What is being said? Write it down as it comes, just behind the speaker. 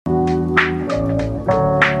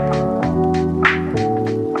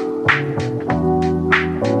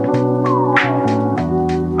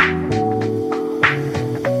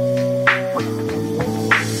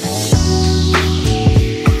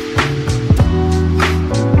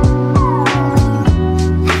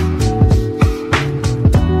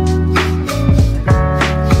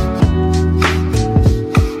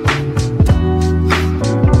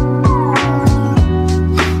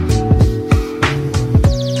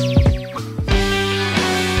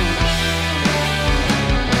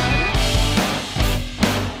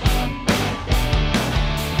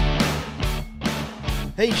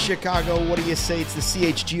Hey, Chicago, what do you say? It's the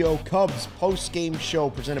CHGO Cubs post-game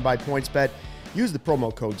show presented by PointsBet. Use the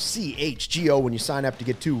promo code CHGO when you sign up to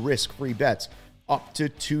get 2 risk-free bets up to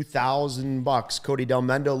 $2,000. Cody Del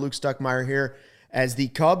Mendo, Luke Stuckmeyer here as the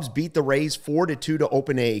Cubs beat the Rays 4-2 to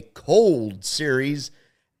open a cold series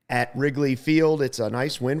at Wrigley Field. It's a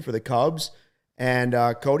nice win for the Cubs. And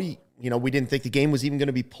Cody, we didn't think the game was even going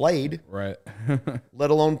to be played. Right. let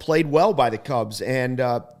alone played well by the Cubs. And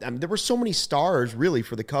there were so many stars, really,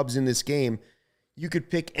 for the Cubs in this game. You could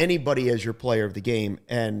pick anybody as your player of the game,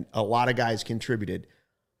 and a lot of guys contributed.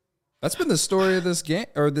 That's been the story of this game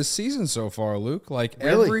or this season so far, Luke. Like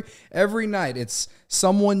Really? every night, it's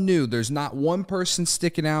someone new. There's not one person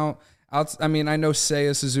sticking out. I mean, I know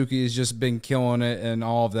Seiya Suzuki has just been killing it and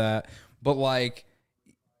all of that, but like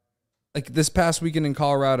this past weekend in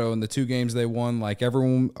Colorado and the 2 games they won, like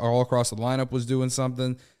everyone all across the lineup was doing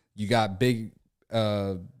something. You got big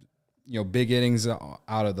innings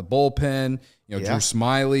out of the bullpen. Drew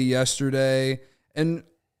Smiley yesterday, and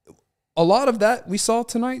a lot of that we saw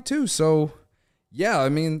tonight too. So, yeah, I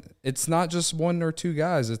mean, it's not just 1 or 2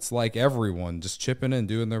 guys. It's like everyone just chipping in,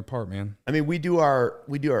 doing their part, man. I mean, we do our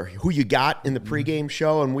who you got in the pregame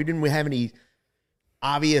show, and we didn't have any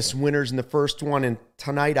obvious winners in the first one. And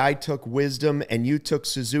tonight I took Wisdom and you took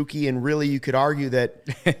Suzuki, and really you could argue that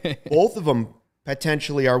both of them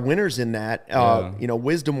potentially are winners in that.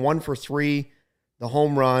 Wisdom 1 for 3, the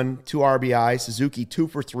home run, 2 RBI. Suzuki 2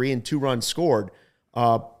 for 3 and 2 runs scored.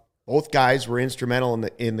 Both guys were instrumental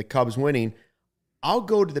in the Cubs winning. I'll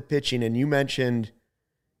go to the pitching, and you mentioned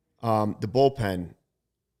the bullpen.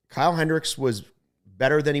 Kyle Hendricks was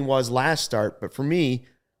better than he was last start, but for me,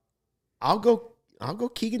 I'll go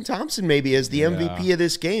Keegan Thompson maybe as the MVP of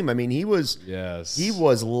this game. I mean, he was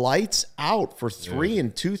lights out for 3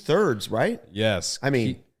 2/3, right? Yes. I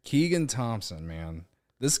mean, Keegan Thompson, man,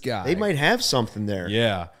 this guy. They might have something there.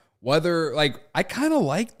 Yeah. Whether, I kind of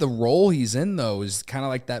like the role he's in, though, is kind of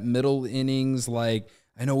like that middle innings. Like,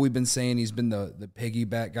 I know we've been saying he's been the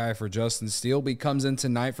piggyback guy for Justin Steele, but he comes in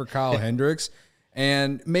tonight for Kyle Hendricks.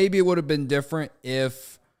 And maybe it would have been different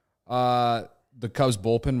if the Cubs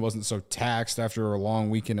bullpen wasn't so taxed after a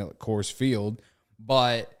long weekend at Coors Field.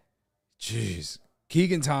 But, geez,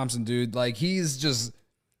 Keegan Thompson, dude, he's just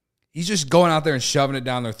going out there and shoving it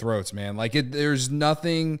down their throats, man. There's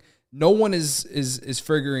nothing. No one is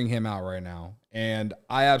figuring him out right now, and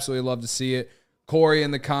I absolutely love to see it. Corey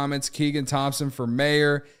in the comments, Keegan Thompson for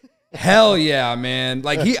mayor. Hell yeah, man!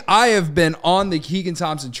 I have been on the Keegan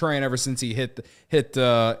Thompson train ever since he hit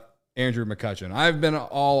Andrew McCutchen. I've been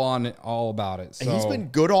all about it. So. He's been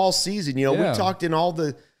good all season. We talked in all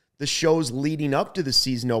the shows leading up to the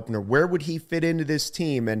season opener. Where would he fit into this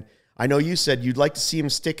team? And I know you said you'd like to see him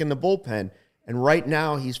stick in the bullpen. And right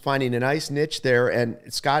now he's finding a nice niche there. And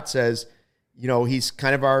Scott says, he's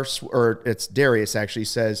kind of it's Darius actually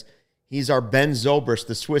says, he's our Ben Zobrist,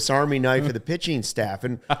 the Swiss Army knife of the pitching staff.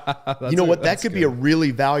 And you know what? That could be a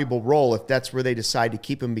really valuable role if that's where they decide to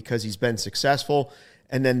keep him because he's been successful.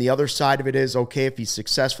 And then the other side of it is, okay, if he's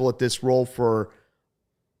successful at this role for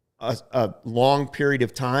a long period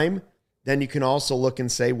of time, then you can also look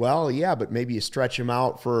and say, well, yeah, but maybe you stretch him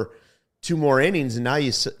out for 2 more innings, and now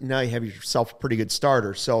you have yourself a pretty good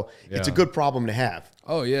starter. So It's a good problem to have.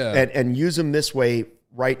 Oh, yeah. And use him this way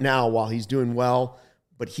right now while he's doing well.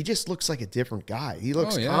 But he just looks like a different guy. He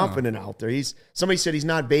looks confident out there. Somebody said he's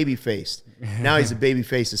not baby-faced. Now he's a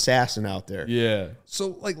baby-faced assassin out there. Yeah. So,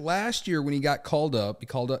 last year when he got called up,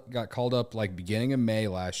 got called up beginning of May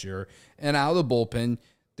last year, and out of the bullpen,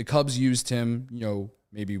 the Cubs used him,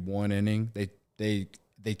 maybe 1 inning. They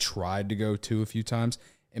tried to go 2 a few times.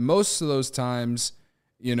 And most of those times,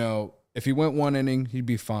 if he went 1 inning, he'd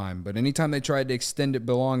be fine. But anytime they tried to extend it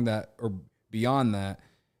beyond that,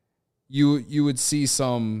 you would see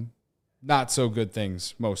some not so good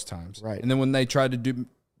things most times. Right. And then when they tried to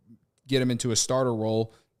get him into a starter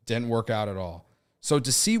role, didn't work out at all. So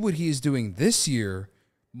to see what he is doing this year,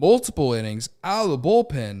 multiple innings out of the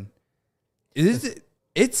bullpen,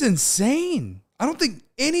 it's insane. I don't think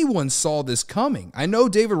anyone saw this coming. I know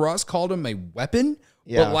David Ross called him a weapon,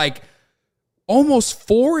 but almost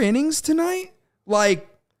 4 innings tonight.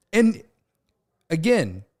 And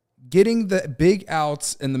again, getting the big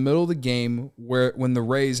outs in the middle of the game when the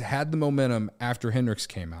Rays had the momentum after Hendricks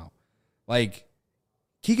came out.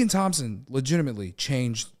 Keegan Thompson legitimately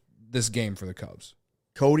changed this game for the Cubs.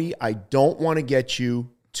 Cody, I don't want to get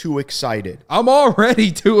you too excited. I'm already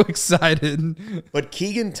too excited. But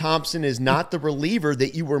Keegan Thompson is not the reliever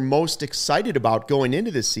that you were most excited about going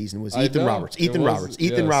into this season. Was Ethan Roberts. Ethan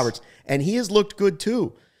Roberts. And he has looked good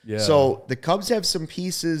too. Yeah. So the Cubs have some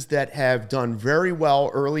pieces that have done very well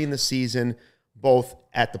early in the season. both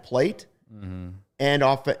at the plate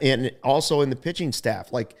and also in the pitching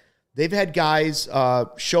staff. Like, they've had guys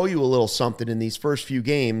show you a little something in these first few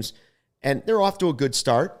games, and they're off to a good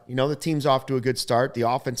start. You know, the team's off to a good start. The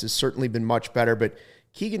offense has certainly been much better, but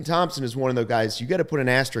Keegan Thompson is one of those guys you got to put an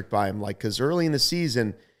asterisk by him, like, because early in the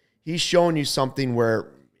season, he's showing you something where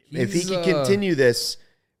if he can continue this.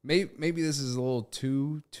 Maybe this is a little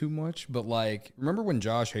too much, but like, remember when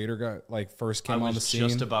Josh Hader first came on the scene? I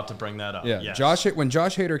was just about to bring that up. Yeah, yes. When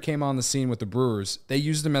Josh Hader came on the scene with the Brewers, they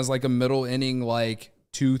used him as like a middle inning, like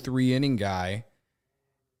 2-3 inning guy,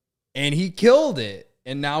 and he killed it.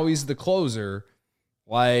 And now he's the closer.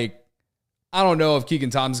 Like, I don't know if Keegan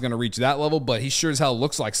Thompson's going to reach that level, but he sure as hell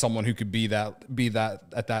looks like someone who could be that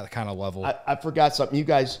at that kind of level. I forgot something. You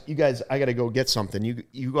guys, I got to go get something.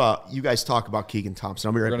 You guys talk about Keegan Thompson.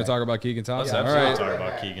 I'll be right back. We're going to talk about Keegan Thompson. Let's absolutely talk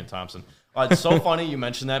about Keegan Thompson. It's so funny you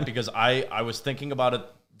mentioned that because I was thinking about it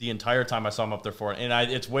the entire time I saw him up there for it.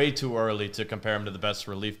 And it's way too early to compare him to the best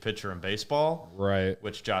relief pitcher in baseball. Right.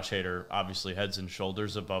 Which Josh Hader obviously heads and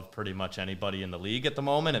shoulders above pretty much anybody in the league at the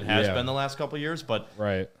moment and has been the last couple of years. But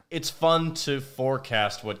it's fun to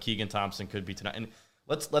forecast what Keegan Thompson could be tonight. And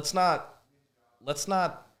let's not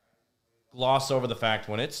gloss over the fact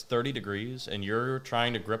when it's 30 degrees and you're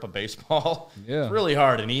trying to grip a baseball, it's really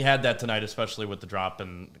hard. And he had that tonight, especially with the drop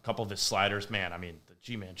and a couple of his sliders. Man, I mean, the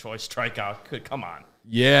G-Man Choi strikeout, come on.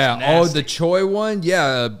 Yeah. Oh, the Choi one?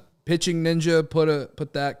 Yeah. Pitching Ninja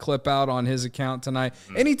put that clip out on his account tonight.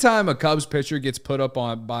 Anytime a Cubs pitcher gets put up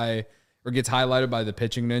gets highlighted by the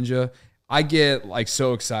Pitching Ninja, I get like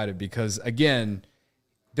so excited because, again,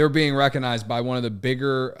 they're being recognized by one of the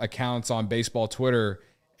bigger accounts on baseball Twitter.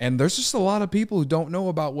 And there's just a lot of people who don't know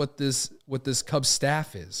about what this Cubs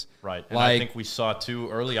staff is. Right. And I think we saw, too,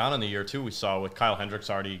 early on in the year, too, we saw with Kyle Hendricks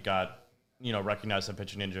already got, recognized the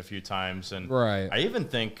Pitching Ninja a few times. And I even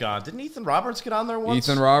think, didn't Ethan Roberts get on there once?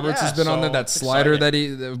 Ethan Roberts has been on there. That slider that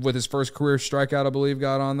he, with his first career strikeout, I believe,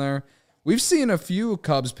 got on there. We've seen a few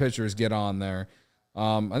Cubs pitchers get on there.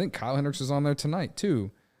 I think Kyle Hendricks is on there tonight, too.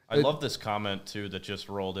 I love this comment, too, that just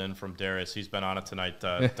rolled in from Darius. He's been on it tonight.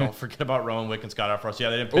 Don't forget about Rowan Wickens got out for us. Yeah,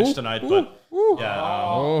 they didn't pitch tonight, but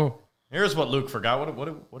here's what Luke forgot. What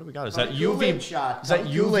do we got? Is that UV shot? Is that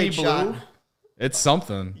UV blue? It's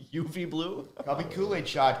something. UV blue? Cubby Kool-Aid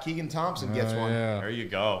shot. Keegan Thompson gets one. Yeah. There you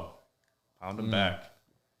go. Pound him back.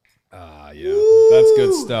 Yeah. Woo! That's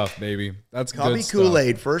good stuff, baby. That's Cubby good stuff.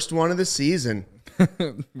 Kool-Aid, first one of the season.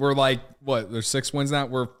 We're like, what? There's 6 wins now.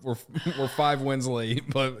 We're 5 wins late,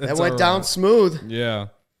 but that went down smooth. Yeah.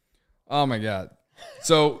 Oh my God.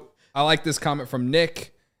 So I like this comment from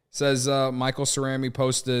Nick. Says Michael Cerami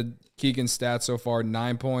posted Keegan's stats so far: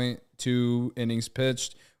 9.2 innings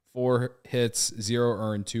pitched, 4 hits, 0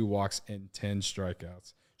 earned, 2 walks, and 10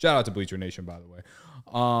 strikeouts. Shout out to Bleacher Nation, by the way.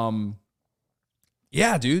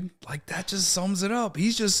 Yeah, dude, like that just sums it up.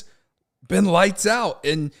 He's just been lights out.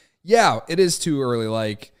 And yeah, it is too early,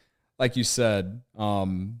 like you said,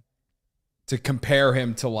 to compare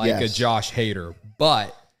him to a Josh Hader.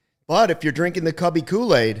 But if you're drinking the Cubby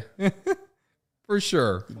Kool-Aid, for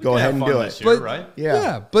sure, go ahead and do it. Year, right?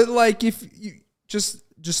 Yeah. But like if you just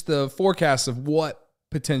the forecast of what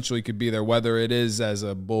potentially could be there, whether it is as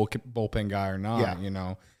a bullpen guy or not,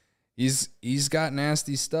 he's got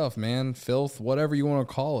nasty stuff, man, filth, whatever you want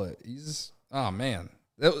to call it. Man,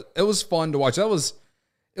 it was fun to watch.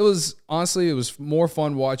 It was honestly, it was more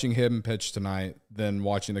fun watching him pitch tonight than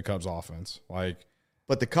watching the Cubs offense.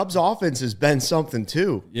 But the Cubs offense has been something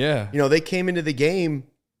too. Yeah. They came into the game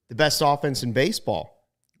the best offense in baseball.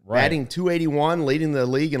 Right. Batting .281, leading the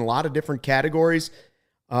league in a lot of different categories.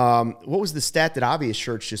 What was the stat that Obvious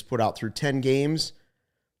Shirts just put out through 10 games?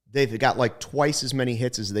 They've got like twice as many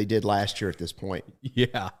hits as they did last year at this point.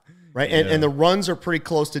 Yeah. Right. And the runs are pretty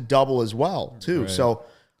close to double as well, too. Right. So,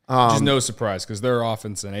 which is no surprise because their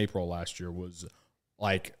offense in April last year was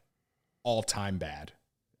like all-time bad.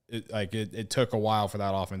 It took a while for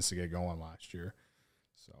that offense to get going last year.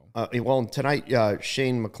 So tonight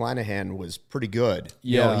Shane McClanahan was pretty good.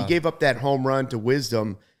 Yeah, he gave up that home run to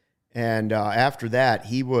Wisdom, and after that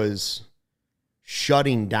he was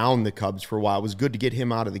shutting down the Cubs for a while. It was good to get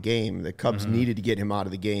him out of the game. The Cubs needed to get him out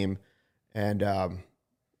of the game, and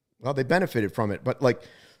they benefited from it. But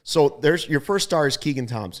so there's your first star is Keegan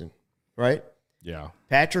Thompson, right? Yeah.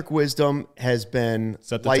 Patrick Wisdom has been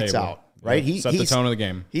lights out, right? He set the tone of the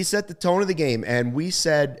game. He set the tone of the game, and we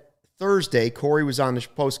said Thursday, Corey was on the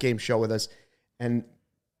post-game show with us, and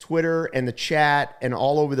Twitter and the chat and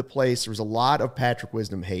all over the place, there was a lot of Patrick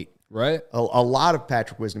Wisdom hate. Right. A lot of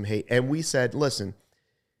Patrick Wisdom hate. And we said, listen,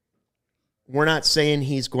 we're not saying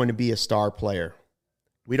he's going to be a star player.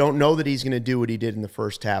 We don't know that he's going to do what he did in the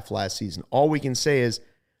first half last season. All we can say is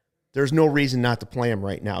there's no reason not to play him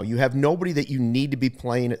right now. You have nobody that you need to be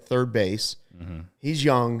playing at third base. Mm-hmm. He's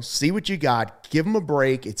young. See what you got. Give him a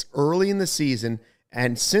break. It's early in the season.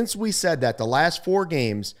 And since we said that, the last 4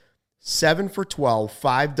 games, 7 for 12,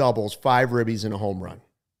 5 doubles, 5 ribbies, and a home run.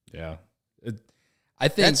 Yeah. I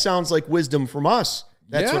think that sounds like wisdom from us.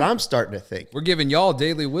 That's what I'm starting to think. We're giving y'all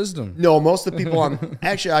daily wisdom. No, most of the people on –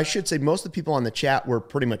 actually, I should say most of the people on the chat were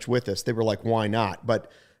pretty much with us. They were like, why not?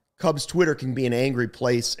 But Cubs Twitter can be an angry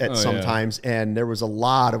place at sometimes, and there was a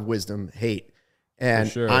lot of wisdom, hate.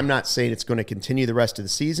 And I'm not saying it's going to continue the rest of the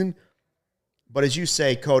season. But as you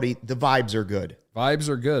say, Cody, the vibes are good. Vibes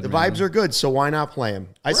are good, vibes are good, so why not play him?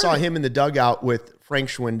 I saw him in the dugout with Frank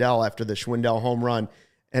Schwindel after the Schwindel home run,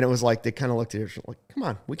 and it was like they kind of looked at it like, come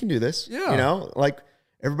on, we can do this. Yeah. You know, like –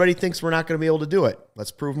 everybody thinks we're not going to be able to do it.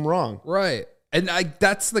 Let's prove them wrong. Right. And I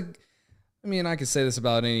could say this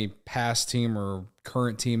about any past team or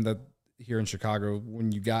current team that here in Chicago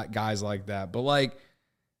when you got guys like that. But like,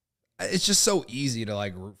 it's just so easy to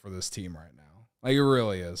like root for this team right now. Like it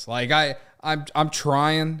really is. Like I'm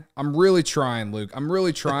trying. I'm really trying, Luke. I'm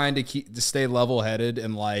really trying to stay level headed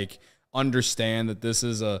and like understand that this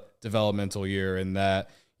is a developmental year and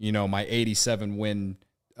that, you know, my 87 win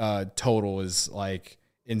total is like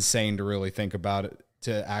insane to really think about it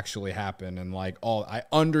to actually happen. And like I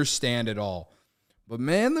understand it all, but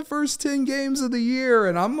man, the first 10 games of the year,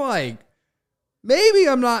 and I'm like, maybe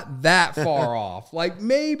I'm not that far off. Like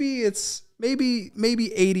maybe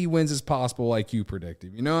 80 wins is possible. Like you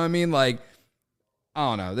predicted, you know what I mean? Like,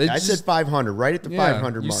 I don't know. I said 500 right at the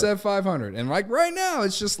 500 mark. You said 500. And like right now,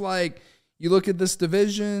 it's just like, you look at this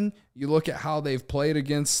division, you look at how they've played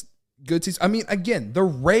against good teams. I mean, again, the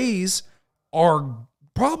Rays are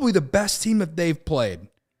probably the best team that they've played.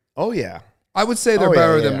 Oh, yeah. I would say they're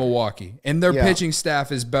better than Milwaukee. And their pitching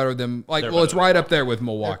staff is better than, like, it's right up there with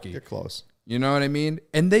Milwaukee. They're close. You know what I mean?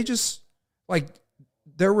 And they just, like,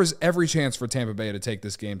 there was every chance for Tampa Bay to take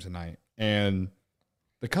this game tonight. And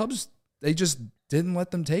the Cubs, they just didn't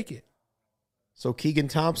let them take it. So Keegan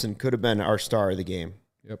Thompson could have been our star of the game.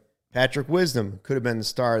 Yep. Patrick Wisdom could have been the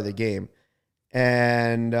star of the game.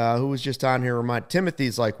 And who was just on here?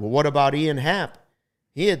 Timothy's like, well, what about Ian Happ?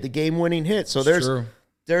 He had the game-winning hit. So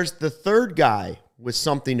there's the third guy with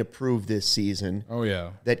something to prove this season. Oh,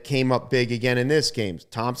 yeah. That came up big again in this game.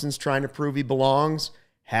 Thompson's trying to prove he belongs.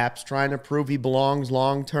 Happ's trying to prove he belongs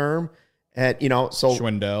long-term. And, you know, so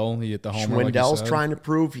Schwindel, he hit the home run. Schwindel's trying to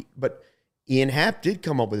prove, but Ian Happ did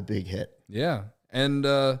come up with a big hit. Yeah. And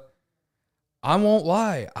I won't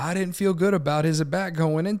lie. I didn't feel good about his at-bat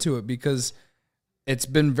going into it because it's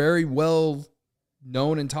been very well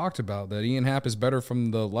known and talked about that Ian Happ is better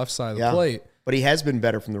from the left side of the plate. But he has been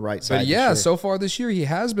better from the right side. But yeah, so far this year, he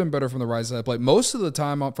has been better from the right side of the plate. Most of the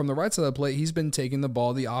time from the right side of the plate, he's been taking the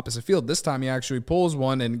ball the opposite field. This time he actually pulls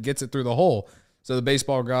one and gets it through the hole. So the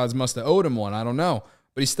baseball gods must have owed him one. I don't know.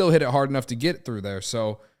 But he still hit it hard enough to get it through there.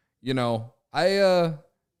 So, you know, I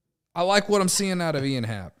like what I'm seeing out of Ian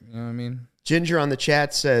Happ. You know what I mean? Ginger on the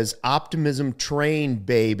chat says, optimism train,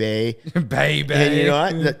 baby. Baby. And you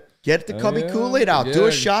know what? Get the Cubby Kool-Aid out. Do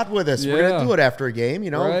a shot with us. We're going to do it after a game,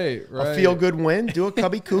 you know. Right. A feel-good win. Do a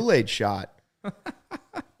Cubby Kool-Aid shot.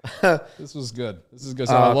 This was good. This is good.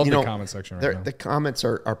 So I love the comment section right now. The comments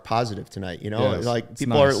are positive tonight, you know. Yes, like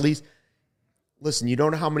people are at least – listen, you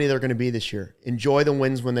don't know how many there are going to be this year. Enjoy the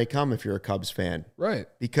wins when they come if you're a Cubs fan. Right.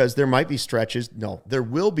 Because there might be stretches. No, there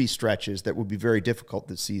will be stretches that would be very difficult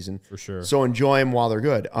this season. For sure. So enjoy them while they're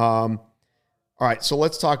good. All right, so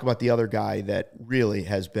let's talk about the other guy that really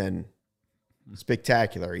has been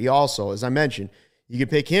spectacular. He also, as I mentioned, you can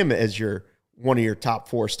pick him as one of your top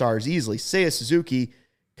 4 stars easily. Seiya Suzuki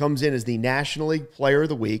comes in as the National League Player of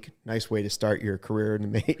the Week. Nice way to start your career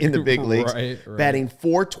in the big leagues. Right. Batting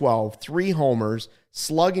 .412, 3 homers,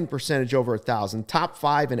 slugging percentage over 1,000, top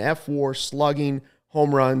 5 in F4, slugging,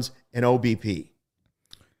 home runs, and OBP.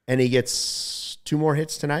 And he gets 2 more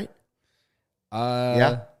hits tonight?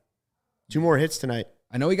 Yeah. 2 more hits tonight.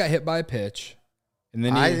 I know he got hit by a pitch. And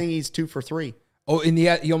then I think he's 2 for 3. Oh, and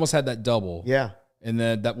he almost had that double. Yeah. And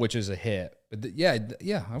then which is a hit. But yeah,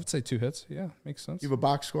 I would say 2 hits. Yeah, makes sense. You have a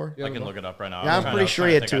box score? I can look it up right now. Yeah, I'm pretty sure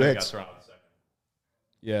he had 2 hits.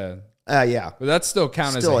 Yeah. Yeah. But that still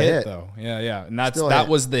counts as a hit, though. Yeah. And that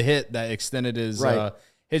was the hit that extended his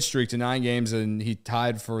hit streak to 9 games, and he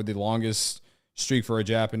tied for the longest streak for a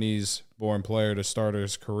Japanese-born player to start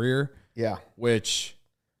his career. Yeah. Which,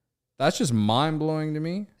 that's just mind-blowing to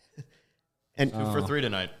me. And 2 for 3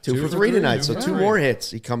 tonight. 2 for 3 tonight. So 2 more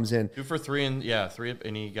hits. He comes in. 2 for 3 and 3,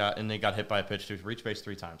 and they got hit by a pitch to reach base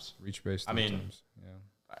 3 times. Reach base 3 times.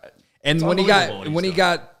 Yeah. And It's when he unbelievable what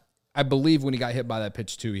got he's doing. I believe when he got hit by that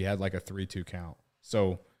pitch too, he had like a 3-2 count.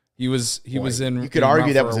 So he was in. You could in argue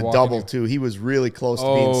route that for was a walk double anyway. too. He was really close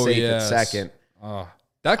to being safe yes. at second.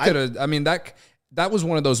 That could have. I mean that was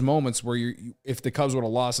one of those moments where if the Cubs would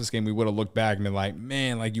have lost this game, we would have looked back and been like,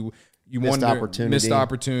 man, like you Missed missed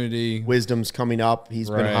opportunity. Wisdom's coming up. He's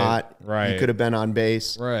been hot. Right. He could have been on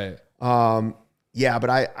base. Right. Yeah, but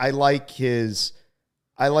I like his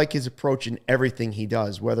approach in everything he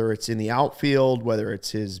does, whether it's in the outfield, whether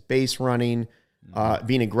it's his base running,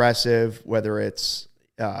 being aggressive, whether it's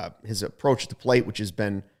his approach at the plate, which has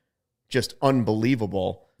been just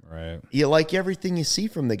unbelievable. Right. You like everything you see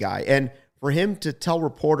from the guy. And for him to tell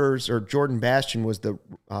reporters, or Jordan Bastian was the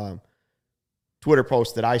Twitter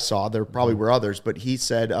post that I saw, there probably were others, but he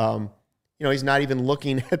said, he's not even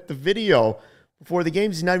looking at the video before the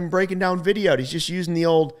games. He's not even breaking down video. He's just using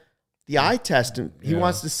the eye test. And he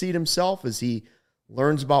wants to see it himself as he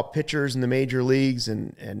learns about pitchers in the major leagues.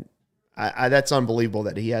 And I that's unbelievable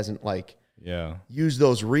that he hasn't used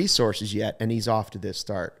those resources yet. And he's off to this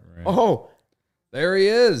start. Right. Oh, there he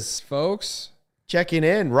is, folks. Checking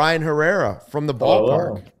in, Ryan Herrera from the ballpark.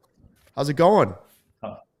 Hello. How's it going?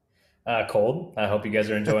 Cold. I hope you guys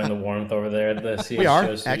are enjoying the warmth over there at the CHGO We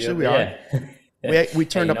are. studio. Actually, we are. We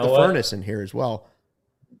turned up the furnace in here as well.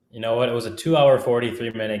 You know what? It was a 2-hour,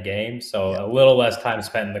 43-minute game, so a little less time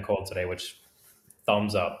spent in the cold today, which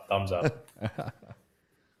thumbs up.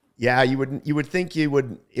 Yeah, you would think you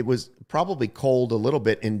would. It was probably cold a little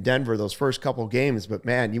bit in Denver those first couple games, but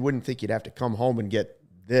man, you wouldn't think you'd have to come home and get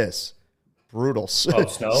this brutal snow.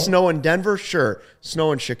 Snow in Denver, sure.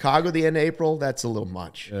 Snow in Chicago the end of April, that's a little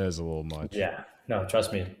much. It is a little much. Yeah, no,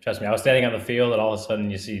 trust me. I was standing on the field, and all of a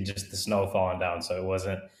sudden you see just the snow falling down. So it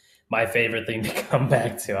wasn't my favorite thing to come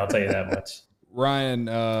back to. I'll tell you that much.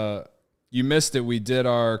 Ryan, you missed it. We did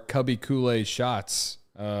our Cubby Kool-Aid shots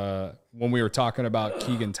when we were talking about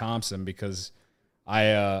Keegan Thompson, because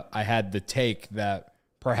I had the take that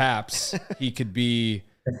perhaps he could be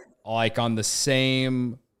like on the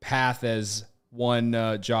same path as one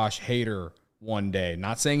Josh Hader one day.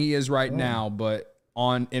 Not saying he is right now, but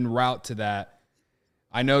en route to that.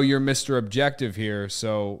 I know you're Mr. Objective here,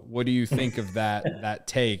 so what do you think of that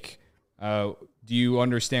take? Do you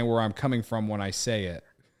understand where I'm coming from when I say it?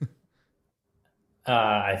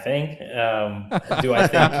 I think. Do I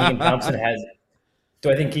think Keegan Thompson has? Do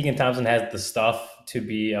I think Keegan Thompson has the stuff to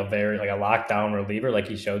be a very a lockdown reliever like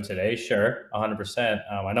he showed today? Sure, 100%.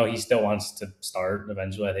 I know he still wants to start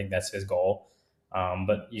eventually. I think that's his goal.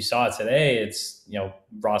 But you saw it today. It's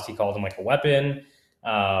Rossi called him like a weapon.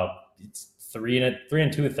 It's 3 and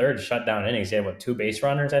 2/3 shutdown innings. He had 2 base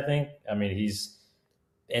runners, I think. I mean, he's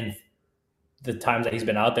in the times that he's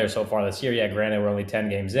been out there so far this year. Yeah, granted we're only 10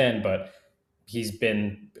 games in, but he's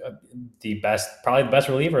been probably the best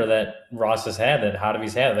reliever that Ross has had, that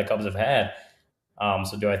Hottovy's had, that the Cubs have had.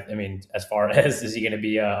 So as far as, is he going to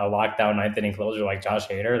be a lockdown 9th inning closer like Josh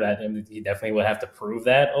Hader? That he definitely would have to prove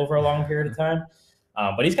that over a long period of time.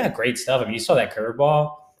 But he's got great stuff. I mean, you saw that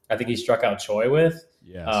curveball I think he struck out Choi with.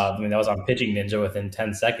 Yes. That was on Pitching Ninja within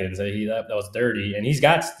 10 seconds. That was dirty. And he's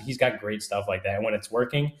got great stuff like that. And when it's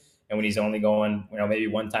working, and when he's only going, maybe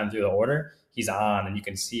one time through the order, he's on and you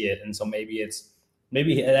can see it. And so maybe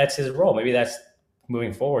that's his role. Maybe that's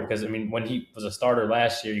moving forward. Because when he was a starter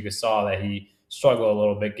last year, you saw that he struggled a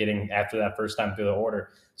little bit getting after that first time through the order.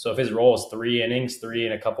 So if his role is 3 innings, 3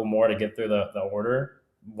 and a couple more to get through the order,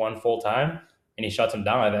 1 full time, and he shuts him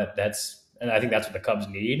down, and I think that's what the Cubs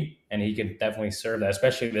need. And he can definitely serve that,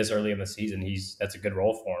 especially this early in the season. That's a good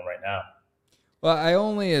role for him right now. Well, I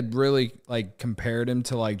only had really compared him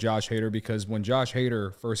to Josh Hader because when Josh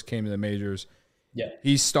Hader first came to the majors,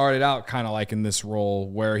 he started out kind of in this role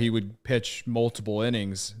where he would pitch multiple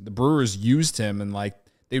innings. The Brewers used him and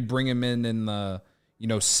they'd bring him in the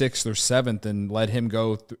 6th or 7th and let him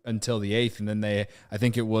go until the 8th, and then I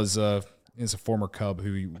think it was a former Cub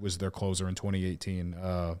who was their closer in 2018.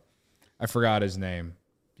 I forgot his name.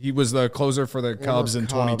 He was the closer for the Cubs in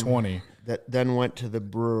 2020. That then went to the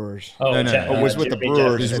Brewers. Oh, no. Was with the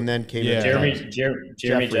Brewers Jeffries. And then came to Jeremy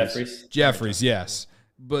Jeffries. Jeffries, yes.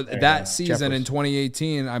 But that season in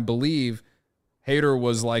 2018, I believe Hader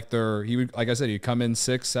was he'd come in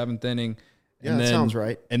 6th, 7th inning. Yeah, that sounds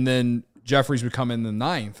right. And then Jeffries would come in the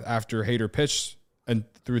 9th after Hader pitched and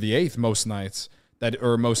through the 8th most nights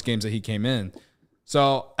or most games that he came in.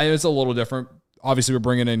 So it's a little different. Obviously, we're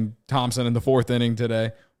bringing in Thompson in the 4th inning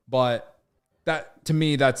today, but that to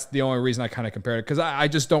me, that's the only reason I kind of compared it because I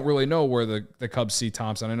just don't really know where the Cubs see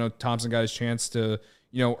Thompson. I know Thompson got his chance to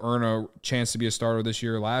earn a chance to be a starter this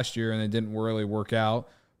year last year, and it didn't really work out.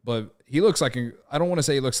 But he looks I don't want to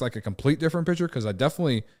say he looks like a complete different pitcher because I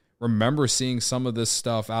definitely remember seeing some of this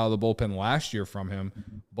stuff out of the bullpen last year from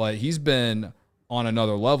him, but he's been on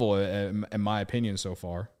another level, in my opinion, so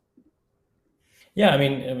far. Yeah, I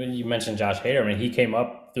mean, you mentioned Josh Hader. I mean, he came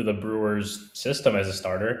up through the Brewers system as a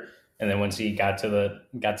starter, and then once he got to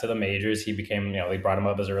the majors, he became, they brought him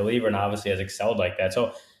up as a reliever, and obviously has excelled like that.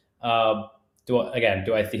 So,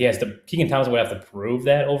 Keegan Thompson would have to prove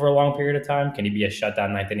that over a long period of time? Can he be a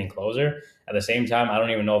shutdown ninth inning closer? At the same time, I don't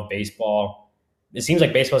even know if baseball. It seems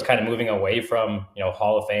like baseball is kind of moving away from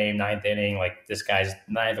Hall of Fame ninth inning, like this guy's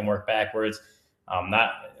ninth and work backwards.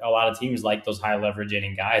 Not a lot of teams like those high leverage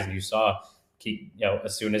inning guys, and you saw.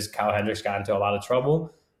 As soon as Kyle Hendricks got into a lot of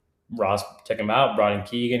trouble, Ross took him out, brought in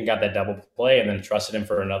Keegan, got that double play, and then trusted him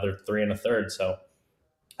for another 3 1/3. So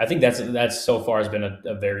I think that's so far has been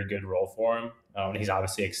a very good role for him. And he's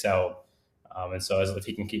obviously excelled. And so if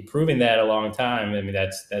he can keep proving that a long time, I mean,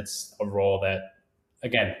 that's a role that,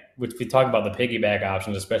 again, which we talk about the piggyback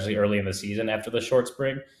options, especially early in the season after the short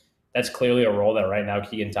spring, that's clearly a role that right now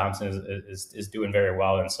Keegan Thompson is doing very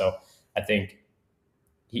well. And so I think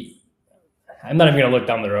I'm not even going to look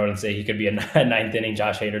down the road and say he could be a ninth inning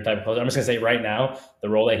Josh Hader type of closer. I'm just going to say right now, the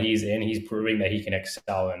role that he's in, he's proving that he can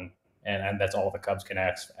excel in, and that's all the Cubs can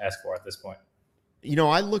ask for at this point.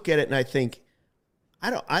 I look at it and I think,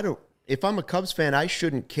 I don't. If I'm a Cubs fan, I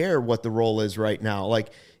shouldn't care what the role is right now. Like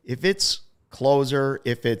if it's closer,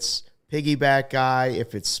 if it's piggyback guy,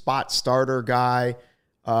 if it's spot starter guy,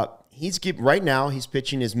 right now he's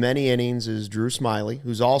pitching as many innings as Drew Smyly,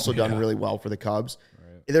 who's also done really well for the Cubs.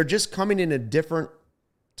 They're just coming in a different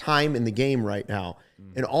time in the game right now.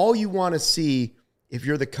 And all you want to see if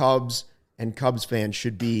you're the Cubs and Cubs fans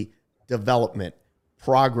should be development,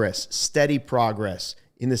 progress, steady progress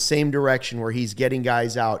in the same direction where he's getting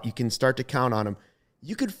guys out. You can start to count on him.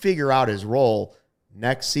 You could figure out his role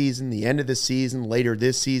next season, the end of the season, later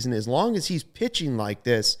this season. As long as he's pitching like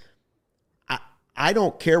this, I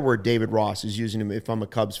don't care where David Ross is using him if I'm a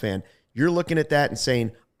Cubs fan. You're looking at that and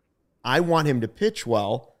saying, I want him to pitch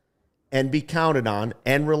well and be counted on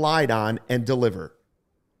and relied on and deliver.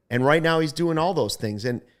 And right now he's doing all those things.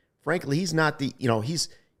 And frankly, he's not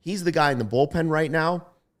he's the guy in the bullpen right now,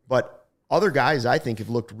 but other guys I think have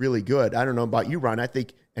looked really good. I don't know about you, Ron.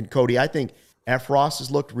 And Cody, I think F. Ross has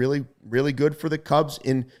looked really, really good for the Cubs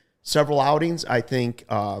in several outings. I think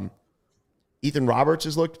Ethan Roberts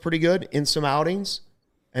has looked pretty good in some outings.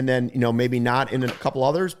 And then, maybe not in a couple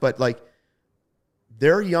others, but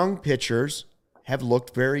their young pitchers have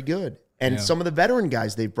looked very good. And some of the veteran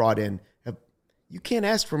guys they've brought in, you can't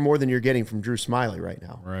ask for more than you're getting from Drew Smyly right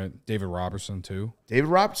now. Right. David Robertson, too. David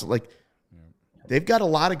Robertson, they've got a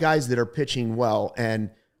lot of guys that are pitching well, and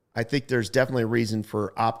I think there's definitely a reason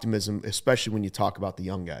for optimism, especially when you talk about the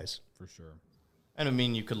young guys. For sure. And, I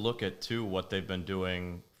mean, you could look at, too, what they've been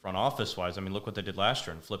doing front office-wise. I mean, look what they did last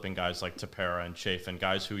year and flipping guys like Tepera and Chafin,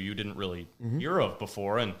 guys who you didn't really hear of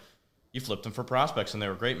before, and you flipped them for prospects, and they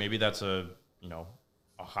were great. Maybe that's a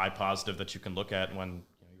high positive that you can look at when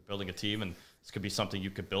you're building a team, and this could be something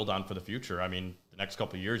you could build on for the future. I mean, the next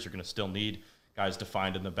couple of years, you're going to still need guys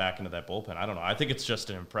defined in the back end of that bullpen. I don't know. I think it's just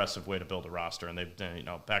an impressive way to build a roster, and they've done,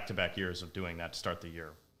 back-to-back years of doing that to start the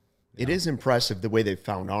year. It is impressive the way they've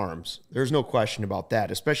found arms. There's no question about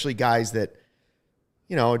that, especially guys that,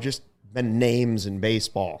 just been names in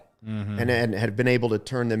baseball and have been able to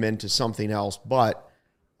turn them into something else. But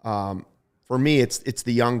for me, it's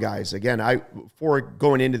the young guys. Again, before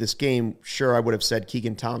going into this game, sure, I would have said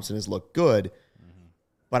Keegan Thompson has looked good,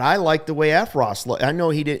 but I like the way F. Ross looked. I know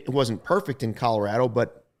he wasn't perfect in Colorado,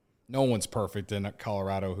 but no one's perfect in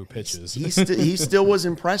Colorado who pitches. He still was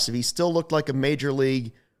impressive. He still looked like a major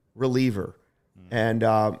league reliever, and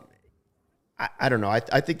I don't know.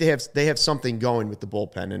 I think they have something going with the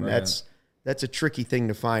bullpen, and that's a tricky thing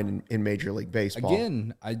to find in Major League Baseball.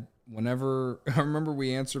 Again, whenever I remember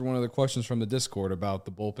we answered one of the questions from the Discord about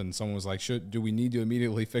the bullpen, someone was like, do we need to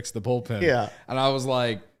immediately fix the bullpen? Yeah. And I was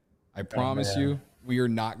like, I promise you, we are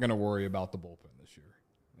not going to worry about the bullpen this year.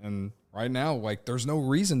 And right now, there's no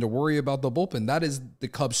reason to worry about the bullpen. That is the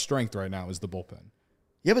Cubs' strength right now, is the bullpen.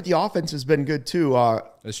 Yeah, but the offense has been good too.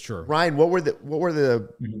 That's true. Ryan, what were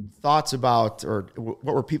the thoughts about, or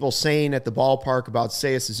what were people saying at the ballpark about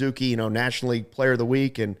Seiya Suzuki, National League Player of the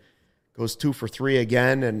Week, and goes 2 for 3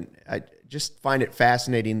 again? And I just find it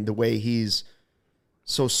fascinating the way he's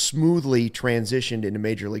so smoothly transitioned into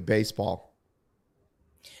Major League Baseball.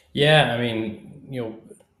 Yeah, I mean,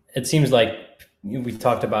 it seems like we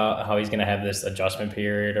talked about how he's going to have this adjustment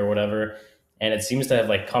period or whatever, and it seems to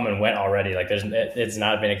have come and went already. It's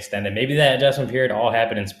not been extended. Maybe that adjustment period all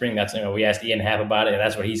happened in spring. That's we asked Ian Happ about it, and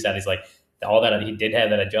that's what he said. He's like, all that he did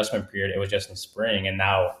have that adjustment period. It was just in spring, and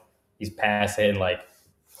now he's past it. And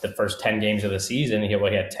the first 10 games of the season. He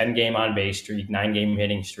had 10-game on base streak, 9-game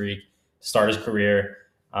hitting streak to start his career.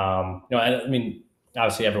 I mean,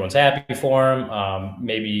 obviously everyone's happy for him.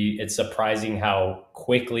 Maybe it's surprising how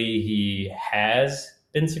quickly he has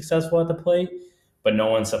been successful at the plate, but no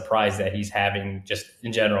one's surprised that he's having just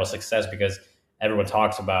in general success because everyone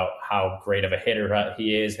talks about how great of a hitter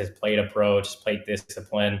he is, his plate approach, his plate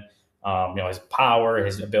discipline, his power,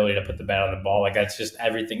 his ability to put the bat on the ball. Like that's just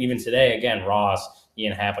everything. Even today, again, Ross,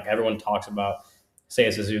 Ian Happ, like everyone talks about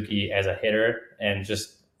Seiya Suzuki as a hitter, and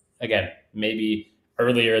just again, maybe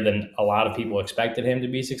earlier than a lot of people expected him to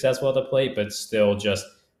be successful at the plate, but still just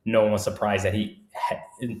no one was surprised that he,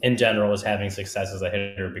 in general, was having success as a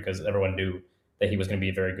hitter because everyone knew that he was going to be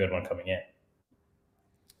a very good one coming in.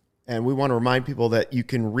 And we want to remind people that you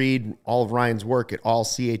can read all of Ryan's work at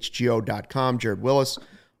allchgo.com. Jared Willis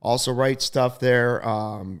also writes stuff there.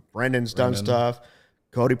 Brendan's done stuff.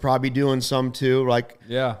 Cody probably doing some too.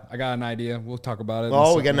 Yeah, I got an idea. We'll talk about it.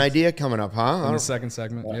 Oh, we got an idea coming up, huh? In the second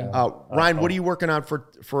segment, yeah. Ryan, what are you working on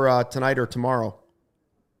for tonight or tomorrow?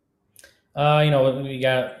 We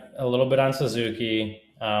got a little bit on Suzuki.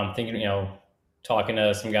 Thinking, talking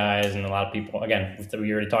to some guys and a lot of people. Again,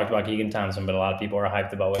 we already talked about Keegan Thompson, but a lot of people are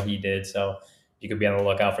hyped about what he did. So you could be on the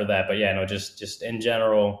lookout for that. But yeah, just in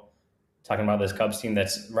general, talking about this Cubs team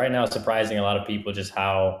that's right now surprising a lot of people just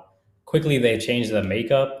how quickly they changed the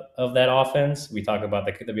makeup of that offense. We talk about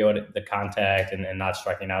the contact and not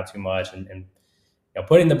striking out too much and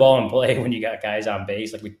putting the ball in play when you got guys on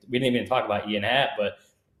base. Like we didn't even talk about Ian Happ, but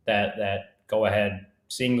that go ahead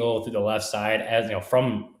single through the left side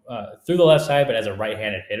from through the left side, but as a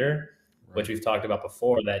right-handed hitter, right, which we've talked about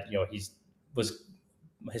before, that was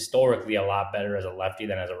historically a lot better as a lefty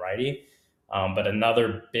than as a righty. But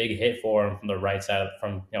another big hit for him from the right side,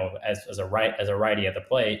 as a righty at the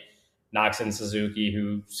plate, knocks in Suzuki,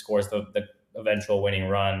 who scores the eventual winning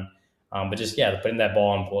run. But just putting that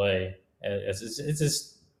ball in play, it's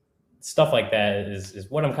just stuff like that is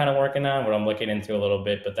what I'm kind of working on, what I'm looking into a little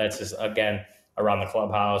bit. But that's just again around the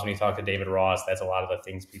clubhouse. When you talk to David Ross, that's a lot of the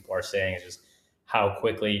things people are saying is just how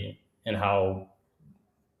quickly and how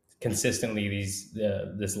consistently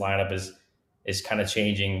this lineup is kind of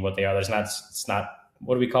changing what they are. It's not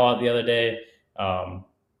what do we call it the other day?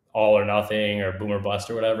 All or nothing or boom or bust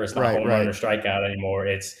or whatever. It's not home run or strikeout anymore.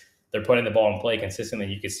 They're putting the ball in play consistently.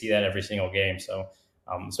 You can see that every single game. So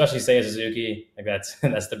especially Seiya Suzuki, like that's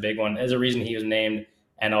the big one. There's a reason he was named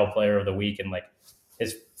NL Player of the Week in like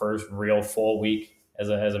his first real full week as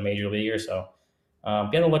a major leaguer. So be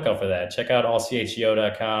on the lookout for that. Check out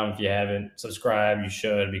allchgo.com. If you haven't subscribed, you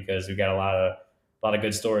should, because we've got a lot of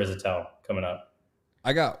good stories to tell coming up.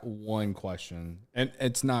 I got one question, and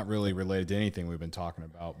it's not really related to anything we've been talking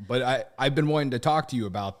about, but I've been wanting to talk to you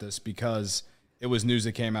about this because it was news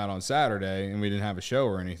that came out on Saturday and we didn't have a show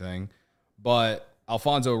or anything, but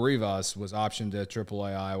Alfonso Rivas was optioned to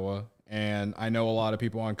AAA Iowa, and I know a lot of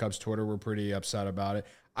people on Cubs Twitter were pretty upset about it.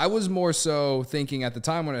 I was more so thinking at the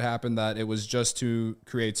time when it happened that it was just to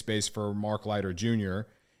create space for Mark Leiter Jr.,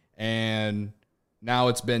 and now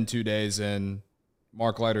it's been 2 days and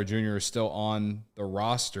Mark Leiter Jr. is still on the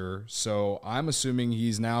roster, so I'm assuming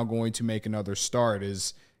he's now going to make another start.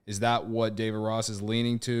 Is that what David Ross is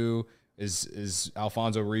leaning to? Is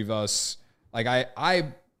Alfonso Rivas, like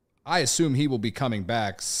I assume he will be coming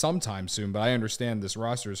back sometime soon, but I understand this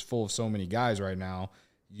roster is full of so many guys right now.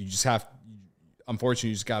 You just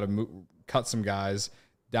unfortunately, you just got to cut some guys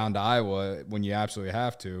down to Iowa when you absolutely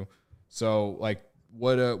have to. So, like,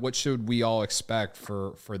 what should we all expect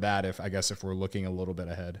for that? If we're looking a little bit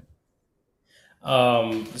ahead.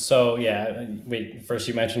 First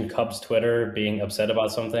you mentioned Cubs Twitter being upset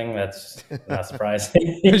about something. That's not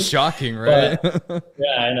surprising. It's shocking, right?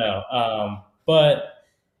 Yeah, I know.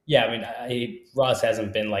 Ross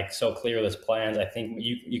hasn't been like so clear with his plans. I think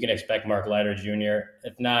you can expect Mark Leiter Jr.,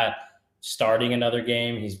 if not starting another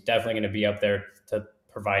game, he's definitely going to be up there to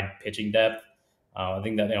provide pitching depth. I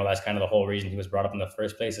think that that's kind of the whole reason he was brought up in the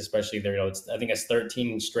first place, especially there. I think it's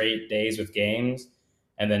 13 straight days with games,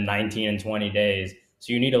 and then 19 and 20 days.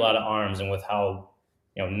 So you need a lot of arms, and with how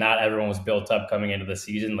not everyone was built up coming into the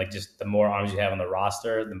season, like just the more arms you have on the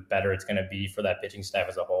roster, the better it's going to be for that pitching staff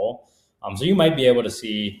as a whole. So you might be able to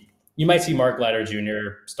see Mark Leiter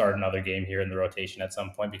Jr. start another game here in the rotation at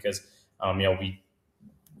some point because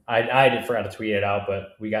I did forgot to tweet it out, but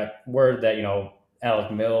we got word that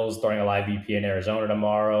Alec Mills throwing a live BP in Arizona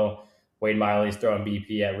tomorrow. Wade Miley's throwing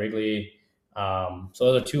BP at Wrigley. So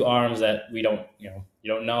those are two arms that we don't, you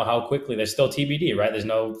don't know how quickly. There's still TBD, right? There's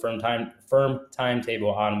no firm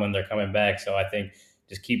timetable on when they're coming back. So I think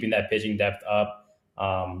just keeping that pitching depth up,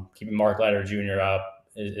 keeping Mark Leiter Jr. up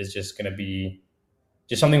is just going to be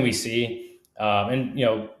just something we see. And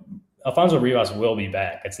Alfonso Rivas will be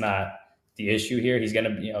back. It's not the issue here. He's gonna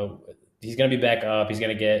be back up. He's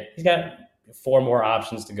got 4 more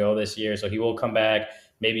options to go this year, so he will come back.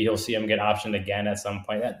 Maybe he'll see him get optioned again at some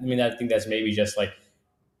point. I think that's maybe just like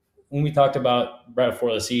when we talked about right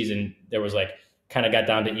before the season, there was like kind of got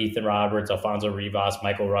down to Ethan Roberts, Alfonso Rivas,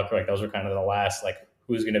 Michael Rucker. Like those were kind of the last like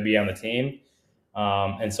who's going to be on the team.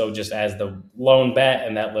 And so just as the lone bet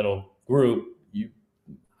in that little group,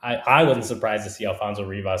 I wasn't surprised to see Alfonso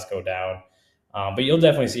Rivas go down. But you'll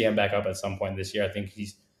definitely see him back up at some point this year. I think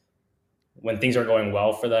when things are going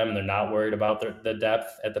well for them and they're not worried about the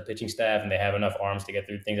depth at the pitching staff and they have enough arms to get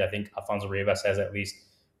through things, I think Alfonso Rivas has at least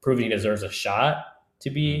proven he deserves a shot to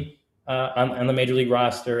be on the major league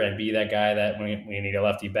roster and be that guy that when you need a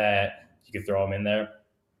lefty bat, you could throw him in there.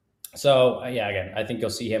 So, again, I think you'll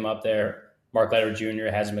see him up there. Mark Leiter Jr.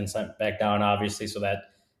 hasn't been sent back down, obviously, so that,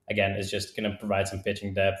 again, is just going to provide some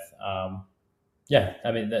pitching depth.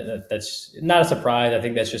 That's not a surprise. I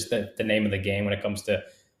think that's just the name of the game when it comes to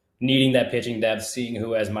needing that pitching depth, seeing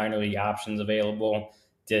who has minor league options available.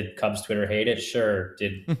 Did Cubs Twitter hate it? Sure.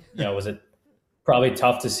 Was it probably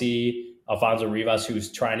tough to see Alfonso Rivas,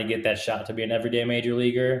 who's trying to get that shot to be an everyday major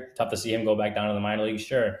leaguer? Tough to see him go back down to the minor league?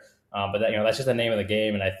 Sure. But that's just the name of the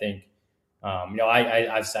game. And I think,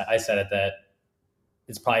 I said it that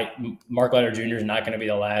it's probably Mark Leiter Jr. is not going to be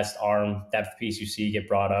the last arm depth piece you see get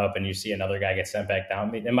brought up and you see another guy get sent back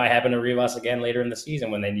down. It might happen to Rivas again later in the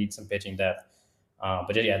season when they need some pitching depth.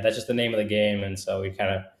 That's just the name of the game. And so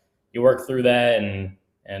you work through that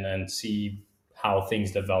and see how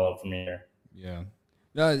things develop from here. Yeah.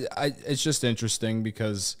 No, it's just interesting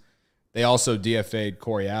because they also DFA'd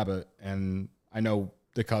Corey Abbott, and I know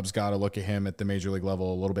the Cubs got to look at him at the major league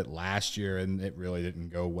level a little bit last year, and it really didn't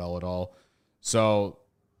go well at all. So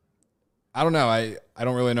I don't know. I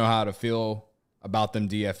don't really know how to feel about them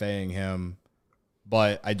DFAing him,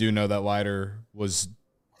 but I do know that Leiter was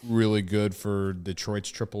really good for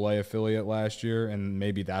Detroit's AAA affiliate last year, and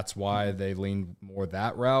maybe that's why they leaned more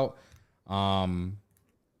that route. All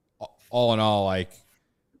in all,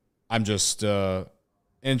 I'm just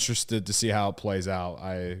interested to see how it plays out.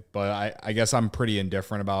 I guess I'm pretty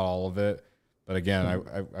indifferent about all of it. But again,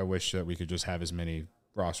 I wish that we could just have as many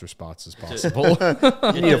roster spots as possible.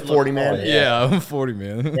 You need a 40-man. Yeah,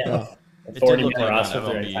 40-man. Yeah, It 40-man roster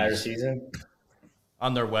for the entire season.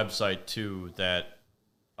 On their website too, that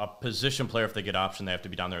a position player, if they get option, they have to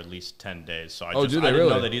be down there at least 10 days. So I didn't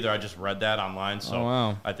know that either. I just read that online. So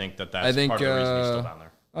wow. I think that's part of the reason he's still down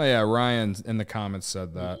there. Oh yeah, Ryan in the comments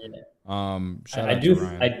said that. Shout out to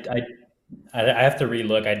Ryan. I have to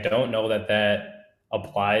relook. I don't know that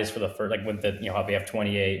applies for the first, like with how we have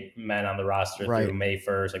 28 men on the roster through May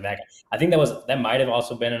 1st, like that. I think that might have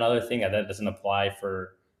also been another thing that doesn't apply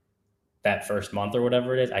for that first month or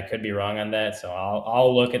whatever it is. I could be wrong on that, so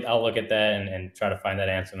I'll look at that and try to find that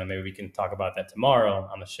answer, and then maybe we can talk about that tomorrow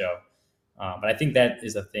on the show. But I think that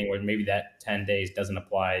is a thing where maybe that 10 days doesn't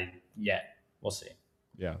apply yet. We'll see.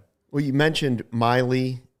 Yeah. Well, you mentioned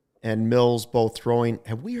Miley and Mills both throwing.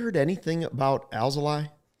 Have we heard anything about Alzolay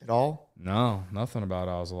at all? No, nothing about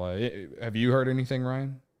Alzolay. Have you heard anything,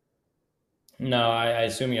 Ryan? No, I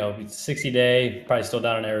assume 60-day, probably still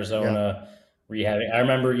down in Arizona rehabbing. I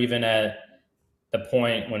remember even at the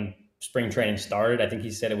point when spring training started, I think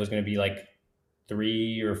he said it was going to be like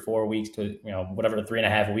 3 or 4 weeks to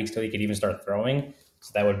 3.5 weeks till he could even start throwing.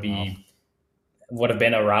 So that would have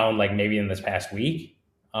been around like maybe in this past week.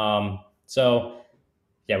 We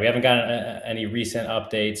haven't gotten any recent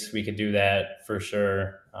updates. We could do that for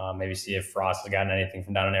sure. Maybe see if Frost has gotten anything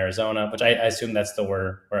from down in Arizona, which I assume that's still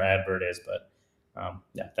where Adbert is. But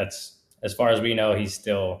that's as far as we know. He's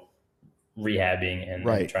still rehabbing and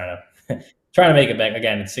trying to make it back.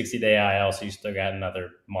 Again, it's 60-day IL, so you still got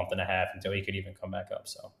another month and a half until he could even come back up.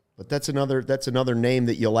 So, but that's another name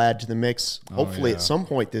that you'll add to the mix. Hopefully at some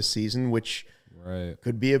point this season, which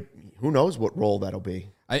could be who knows what role that'll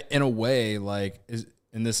be. In a way,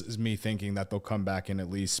 and this is me thinking that they'll come back and at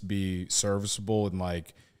least be serviceable and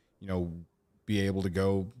be able to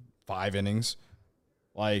go 5 innings.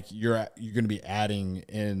 You're going to be adding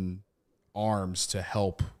in arms to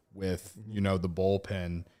help with the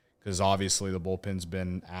bullpen, because obviously the bullpen's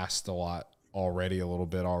been asked a little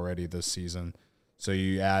bit already this season. So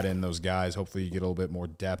you add in those guys. Hopefully you get a little bit more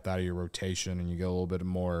depth out of your rotation, and you get a little bit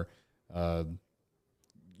more. You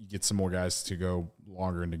get some more guys to go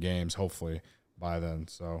longer into games, hopefully, by then.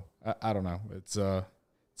 So I don't know. It's going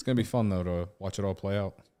to be fun, though, to watch it all play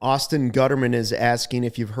out. Austin Gutterman is asking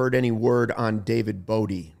if you've heard any word on David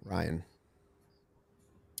Bodie, Ryan.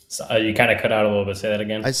 So you kind of cut out a little bit. Say that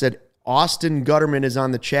again. I said, Austin Gutterman is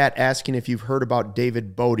on the chat asking if you've heard about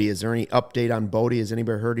David Bodie. Is there any update on Bodie? Has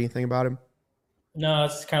anybody heard anything about him? No,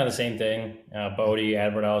 it's kind of the same thing. Bodie,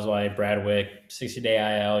 Edward Ellsway, Bradwick,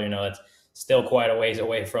 60-day IL. It's still quite a ways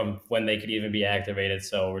away from when they could even be activated.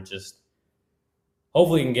 So we're just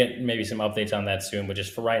hopefully we can get maybe some updates on that soon. But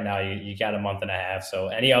just for right now, you got a month and a half. So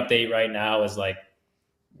any update right now is like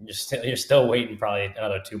you're still waiting probably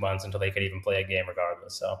another 2 months until they could even play a game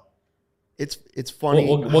regardless. So it's funny.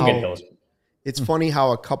 We'll get those. It's funny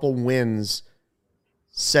how a couple wins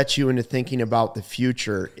sets you into thinking about the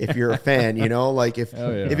future if you're a fan. Like if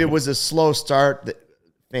it was a slow start,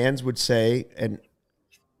 fans would say, and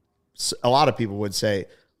a lot of people would say,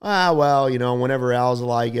 whenever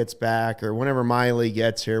Alzolay gets back or whenever Miley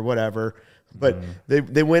gets here, whatever. But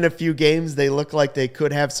they win a few games, they look like they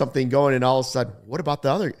could have something going, and all of a sudden, what about the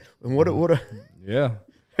other? And Yeah.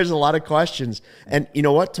 There's a lot of questions. And you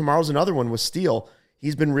know what? Tomorrow's another one with Steele.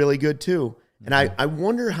 He's been really good too. And I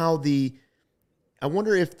wonder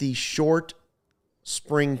if the short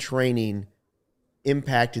spring training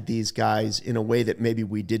impacted these guys in a way that maybe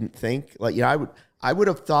we didn't think. Like, I would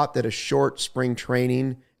have thought that a short spring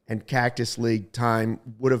training and Cactus League time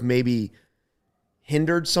would have maybe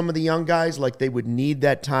hindered some of the young guys. Like, they would need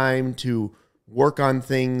that time to work on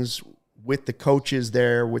things with the coaches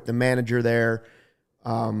there, with the manager there.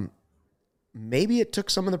 Maybe it took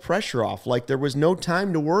some of the pressure off. Like, there was no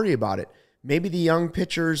time to worry about it. Maybe the young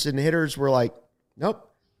pitchers and hitters were like,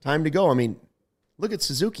 nope, time to go. I mean, look at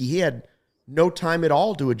Suzuki. He had no time at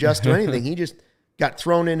all to adjust to anything. He just got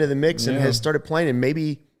thrown into the mix and has started playing. And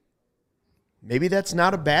maybe that's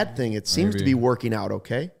not a bad thing. It seems to be working out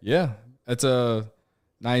okay. Yeah. That's a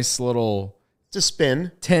nice little... It's a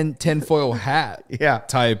spin. Tinfoil hat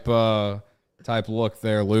type look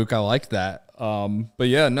there, Luke. I like that. But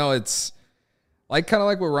yeah, no, it's kind of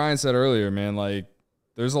like what Ryan said earlier, man. Like,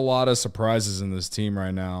 there's a lot of surprises in this team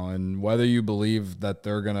right now, and whether you believe that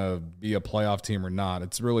they're gonna be a playoff team or not,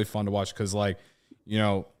 it's really fun to watch. Because,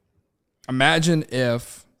 imagine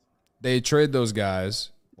if they trade those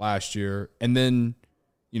guys last year, and then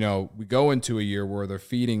we go into a year where they're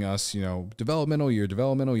feeding us, developmental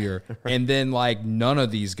year, and then none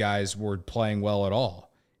of these guys were playing well at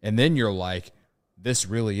all, and then you're like, this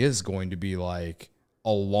really is going to be like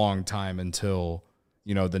a long time until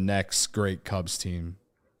the next great Cubs team.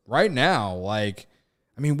 Right now,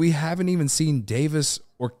 we haven't even seen Davis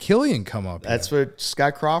or Killian come up. That's what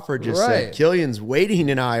Scott Crawford just said. Killian's waiting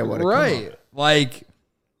in Iowa to come up.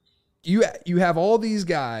 You have all these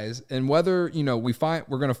guys, and whether we're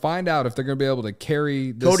going to find out if they're going to be able to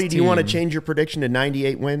carry this Cody, team. do you want to change your prediction to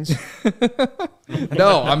 98 wins?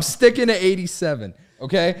 No, I'm sticking to 87.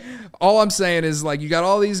 Okay, all I'm saying is you got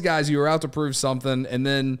all these guys who are out to prove something, and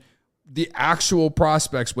then the actual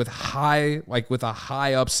prospects with a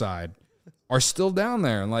high upside are still down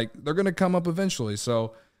there, and they're going to come up eventually.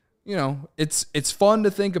 So, it's fun to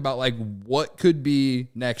think about what could be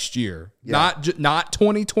next year, not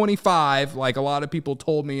 2025 like a lot of people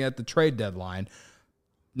told me at the trade deadline.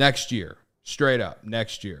 Next year, straight up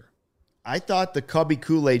next year. I thought the Cubby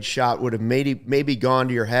Kool-Aid shot would have maybe gone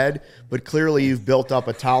to your head, but clearly you've built up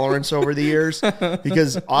a tolerance over the years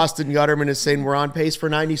because Austin Gutterman is saying we're on pace for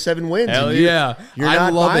 97 wins. Hell yeah. You're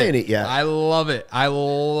not buying it yet. I love it. I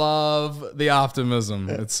love the optimism.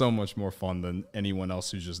 It's so much more fun than anyone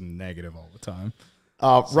else who's just negative all the time.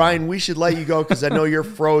 Ryan, we should let you go because I know you're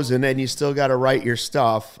frozen and you still got to write your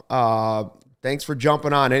stuff. Thanks for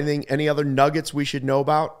jumping on. Any other nuggets we should know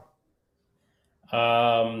about?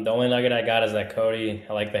 The only nugget I got is that Cody,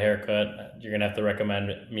 I like the haircut. You're gonna have to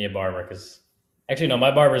recommend me a barber because, actually, no,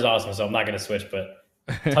 my barber's awesome, so I'm not gonna switch. But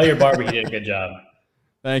tell your barber he did a good job.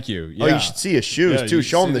 Thank you. Yeah. Oh, you should see his shoes too.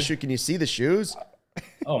 Show him the shoe. Can you see the shoes?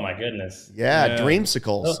 Oh my goodness. Yeah.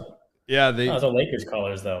 Dreamsicles. Yeah, those are Lakers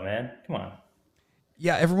colors, though, man. Come on.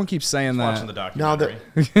 Yeah, everyone keeps saying that. Watching the documentary.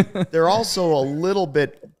 Now they're also a little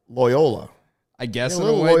bit Loyola. I guess in a a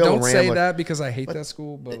little way. Loyola Don't say Ramblin'. that because I hate that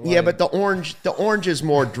school. But But the orange is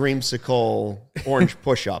more dreamsicle orange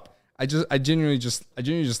push up. I genuinely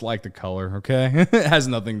just like the color. Okay, it has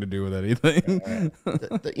nothing to do with anything.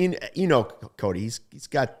 Cody, he's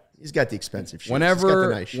got the expensive shoes. Whenever He's got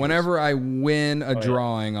the nice shoes. whenever I win a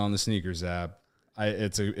drawing on the sneakers app,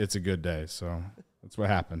 it's a good day. So that's what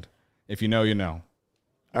happened. If you know, you know.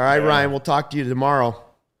 All right, Ryan, we'll talk to you tomorrow.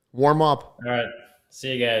 Warm up. All right.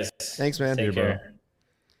 See you guys. Thanks, man. Take care.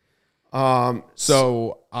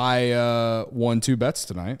 So I won 2 bets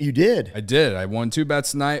tonight. You did? I did. I won 2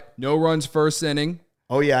 bets tonight. No runs first inning.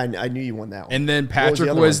 Oh, yeah, I knew you won that one. And then What was the Patrick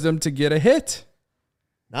other Wisdom to get a hit.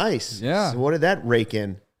 Nice. Yeah. So what did that rake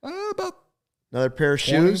in? About Another pair of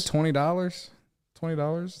shoes? $20.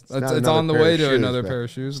 $20. not It's on the way to shoes, another but pair of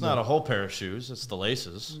shoes. It's not a whole pair of shoes. It's the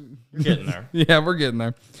laces. You're getting there. Yeah, we're getting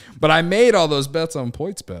there. But I made all those bets on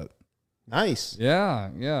PointsBet. Nice.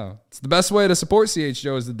 Yeah. It's the best way to support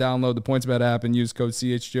CHGO is to download the PointsBet app and use code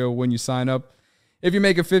CHGO when you sign up. If you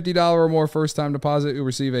make a $50 or more first-time deposit, you'll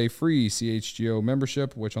receive a free CHGO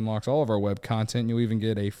membership, which unlocks all of our web content. You'll even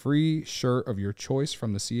get a free shirt of your choice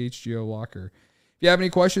from the CHGO locker. If you have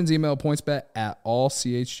any questions, email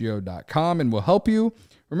pointsbet@allchgo.com and we'll help you.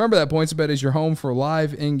 Remember that PointsBet is your home for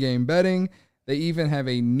live in-game betting. They even have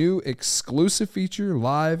a new exclusive feature,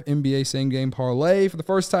 Live NBA Same Game Parlay. For the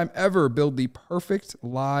first time ever, build the perfect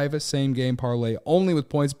live same game parlay only with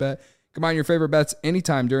PointsBet. Combine your favorite bets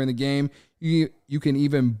anytime during the game. You can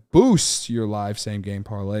even boost your live same game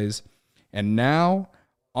parlays. And now,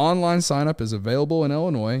 online sign-up is available in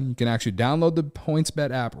Illinois. You can actually download the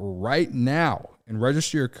PointsBet app right now and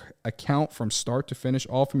register your account from start to finish,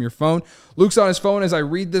 all from your phone. Luke's on his phone as I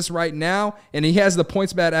read this right now, and he has the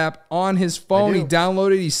PointsBet app on his phone. He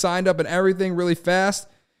downloaded, he signed up and everything really fast.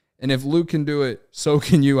 And if Luke can do it, so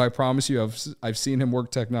can you. I promise you, I've seen him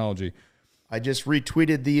work technology. I just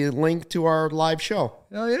retweeted the link to our live show.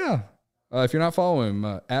 Oh, yeah. If you're not following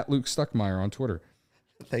him, at Luke Stuckmeyer on Twitter.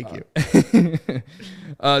 Thank you.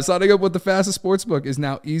 Signing up with the fastest sportsbook is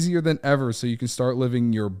now easier than ever, so you can start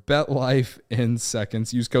living your bet life in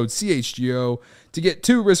seconds. Use code CHGO to get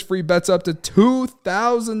 2 risk-free bets up to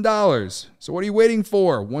 $2,000. So what are you waiting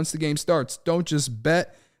for? Once the game starts, don't just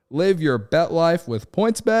bet. Live your bet life with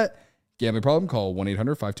PointsBet. Gambling problem? Call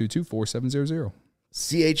 1-800-522-4700.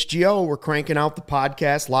 CHGO, we're cranking out the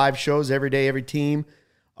podcast, live shows every day, every team.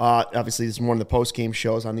 Obviously, this is one of the post-game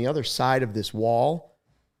shows. On the other side of this wall,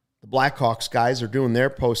 the Blackhawks guys are doing their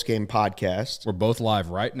post-game podcast. We're both live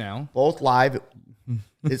right now. Both live.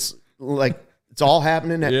 It's like it's all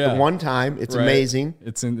happening at one time. It's amazing.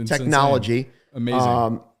 It's technology. Insane.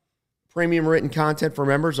 Amazing. Premium written content for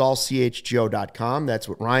members, all chgo.com. That's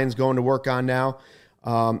what Ryan's going to work on now.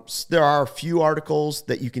 There are a few articles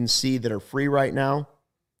that you can see that are free right now,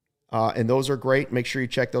 and those are great. Make sure you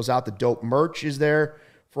check those out. The dope merch is there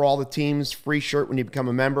for all the teams. Free shirt when you become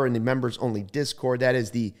a member, and the members-only Discord. That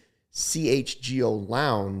is the CHGO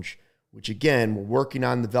Lounge, which, again, we're working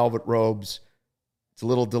on the velvet robes. It's a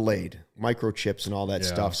little delayed. Microchips and all that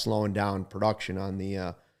stuff slowing down production on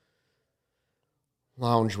the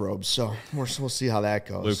lounge robes. So we'll see how that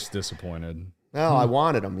goes. Luke's disappointed. Well, I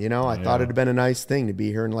wanted them, I thought it'd have been a nice thing to be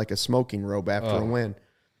here in like a smoking robe after a win.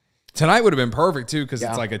 Tonight would have been perfect too, because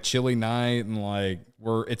it's like a chilly night and like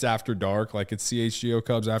it's after dark, like it's CHGO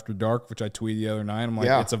Cubs after dark, which I tweeted the other night. I'm like,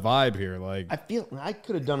 it's a vibe here. Like I feel I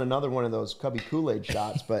could have done another one of those Cubby Kool-Aid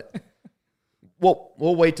shots, but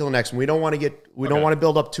we'll wait till the next one. We don't want to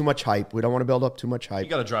build up too much hype. We don't want to build up too much hype. You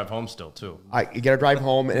got to drive home still too. You got to drive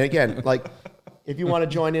home, and again, like if you want to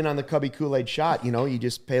join in on the Cubby Kool-Aid shot, you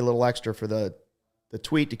just pay a little extra for the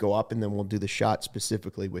tweet to go up, and then we'll do the shot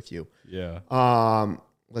specifically with you. Yeah.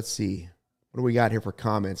 Let's see. What do we got here for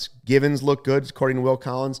comments? Givens looked good, according to Will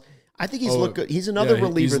Collins. I think he's looked good. He's another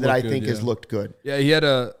reliever that I think has looked good. Yeah, he had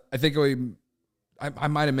I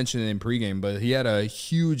might have mentioned it in pregame, but he had a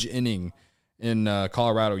huge inning in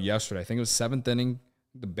Colorado yesterday. I think it was 7th inning.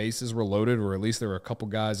 The bases were loaded, or at least there were a couple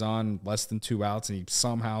guys on, less than 2 outs, and he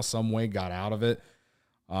somehow, some way got out of it.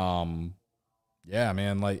 Yeah,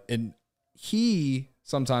 man. And he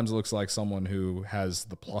sometimes looks like someone who has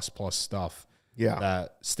the plus stuff. Yeah,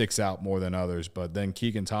 that sticks out more than others. But then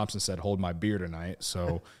Keegan Thompson said, "Hold my beer tonight."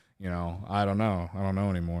 So, I don't know. I don't know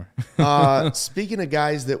anymore. Speaking of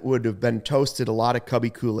guys that would have been toasted a lot of Cubby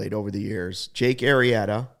Kool-Aid over the years, Jake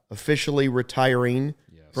Arrieta officially retiring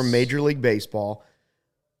from Major League Baseball.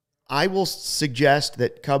 I will suggest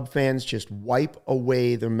that Cub fans just wipe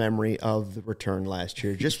away the memory of the return last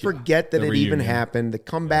year. Just forget that it even happened. The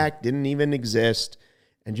comeback didn't even exist.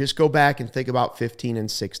 And just go back and think about 15 and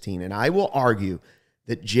 16. And I will argue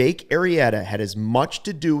that Jake Arrieta had as much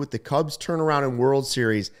to do with the Cubs' turnaround in World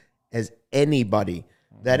Series as anybody.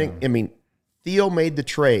 Theo made the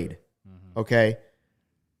trade, okay?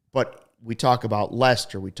 But we talk about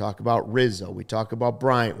Lester, we talk about Rizzo, we talk about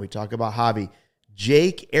Bryant, we talk about Javi.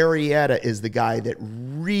 Jake Arrieta is the guy that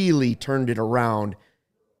really turned it around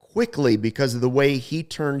quickly because of the way he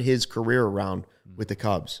turned his career around with the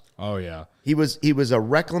Cubs. Oh, yeah. He was a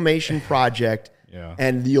reclamation project,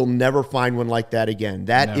 and you'll never find one like that again.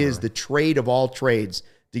 That is the trade of all trades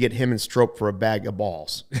to get him and Strope for a bag of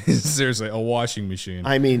balls. Seriously, a washing machine.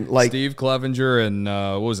 I mean, like Steve Clevenger and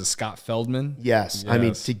what was it, Scott Feldman? Yes. I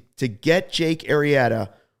mean, to get Jake Arrieta,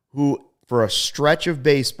 who for a stretch of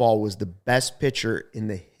baseball was the best pitcher in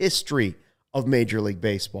the history of Major League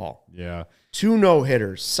Baseball. Yeah. 2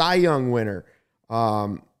 no-hitters, Cy Young winner,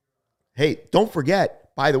 Hey, don't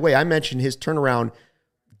forget, by the way, I mentioned his turnaround,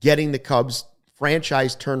 getting the Cubs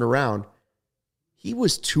franchise turned around. He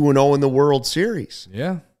was 2-0 in the World Series.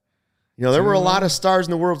 Yeah. There were a lot of stars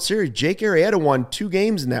in the World Series. Jake Arrieta won 2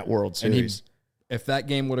 games in that World Series. If that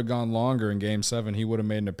game would have gone longer in Game 7, he would have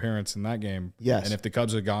made an appearance in that game. Yes. And if the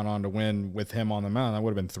Cubs had gone on to win with him on the mound, that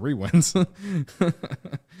would have been 3 wins.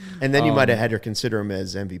 And then you might have had to consider him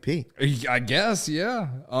as MVP. I guess, yeah.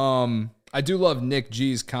 I do love Nick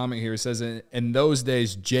G's comment here. It says, in those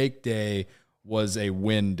days, Jake Day was a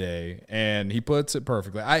win day. And he puts it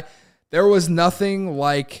perfectly. There was nothing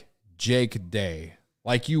like Jake Day.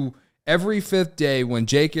 Like every 5th day when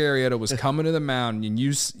Jake Arrieta was coming to the mound and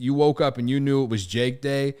you woke up and you knew it was Jake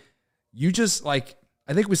Day, you just I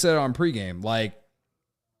think we said it on pregame,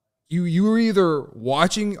 you were either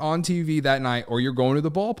watching on TV that night or you're going to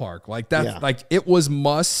the ballpark. It was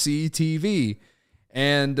must see TV.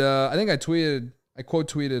 And I think I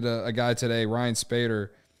quote tweeted a guy today, Ryan Spader.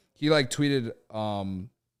 He tweeted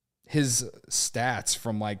his stats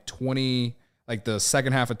from the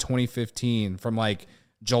second half of 2015 from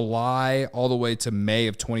July all the way to May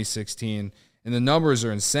of 2016. And the numbers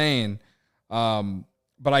are insane. But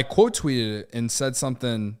I quote tweeted it and said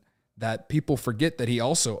something that people forget, that he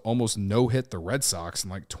also almost no-hit the Red Sox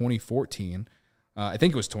in 2014. I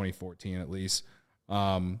think it was 2014 at least.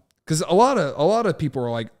 Because a lot of people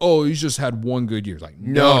are like, oh, he's just had one good year.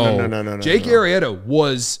 No. Jake Arrieta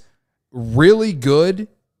was really good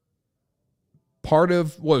part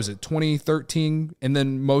of, 2013 and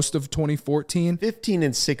then most of 2014. 15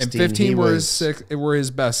 and 16. And 15 were his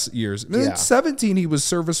best years. And then 17 he was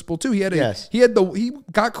serviceable too. He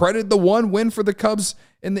got credited the one win for the Cubs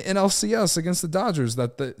in the NLCS against the Dodgers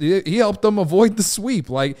he helped them avoid the sweep.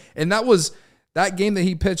 And that was that game that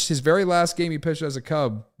he pitched, his very last game he pitched as a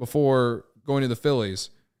Cub before going to the Phillies.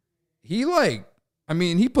 He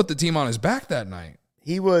put the team on his back that night.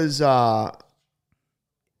 He was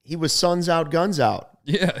suns out, guns out.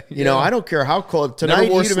 Yeah. I don't care how cold. Tonight,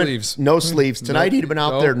 never wore sleeves. No sleeves. Tonight, he'd have been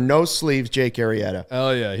out there, no sleeves, Jake Arrieta.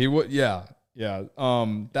 Oh, yeah. He would. Yeah. Yeah.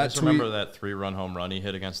 Remember that 3-run home run he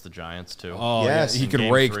hit against the Giants, too? Oh, yes. He could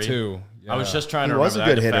rake, 3. Too. Yeah. I was just trying to remember that. I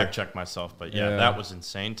had to fact check myself. But, that was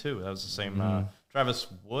insane, too. That was the same. Travis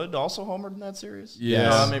Wood also homered in that series?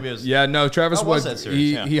 Yeah. Maybe it was. Yeah, no, Travis Wood, that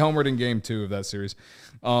series, he homered in Game 2 of that series.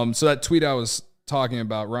 So that tweet I was talking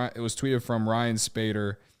about, it was tweeted from Ryan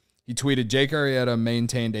Spader. He tweeted, Jake Arrieta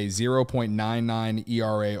maintained a 0.99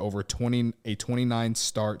 ERA over a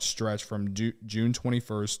 29-start stretch from June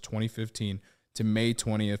 21st, 2015 to May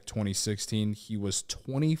 20th, 2016. He was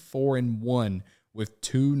 24-1 with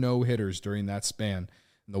 2 no-hitters during that span.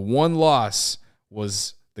 And the one loss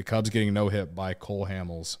was the Cubs getting no-hit by Cole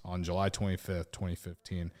Hamels on July 25th,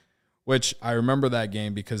 2015, which I remember that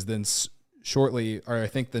game because then shortly, or I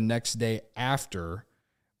think the next day after,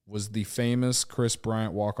 was the famous Chris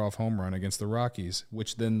Bryant walk-off home run against the Rockies,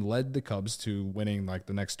 which then led the Cubs to winning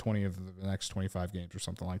the next 20 of the next 25 games or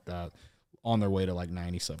something like that, on their way to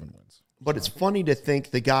 97 wins. But it's funny to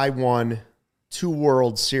think the guy won 2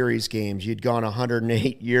 World Series games. You'd gone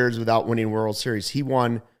 108 years without winning World Series. He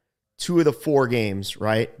won 2 of the 4 games,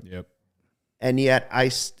 right? Yep. And yet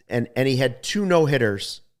and he had 2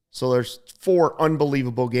 no-hitters. So there's 4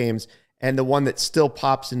 unbelievable games. And the one that still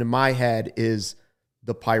pops into my head is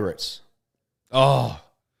the Pirates. Oh,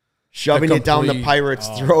 shoving it down the Pirates'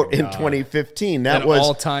 throat in 2015. That was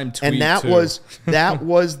all-time tweet. And that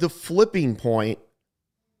was the flipping point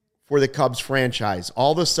for the Cubs franchise.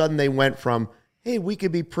 All of a sudden they went from, hey, we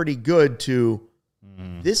could be pretty good to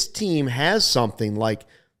this team has something.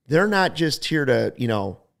 They're not just here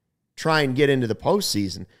to, try and get into the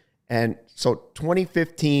postseason. And so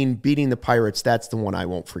 2015 beating the Pirates, that's the one I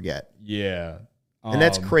won't forget. Yeah. And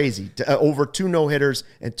that's crazy. Over 2 no-hitters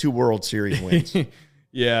and 2 World Series wins.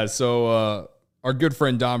 Yeah, so our good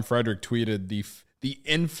friend Dom Frederick tweeted the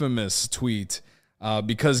infamous tweet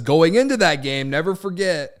because going into that game, never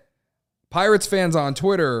forget, Pirates fans on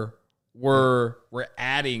Twitter were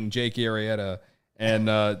adding Jake Arrieta. And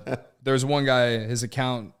there's one guy, his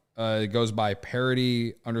account goes by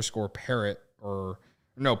parody_parrot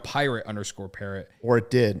pirate_parrot. Or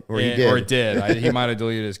it did. He might have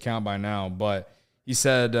deleted his account by now, but he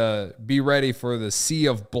said, be ready for the sea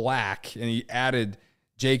of black. And he added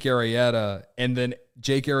Jake Arrieta. And then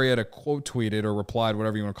Jake Arrieta quote tweeted or replied,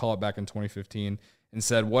 whatever you want to call it, back in 2015, and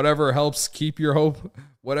said, whatever helps keep your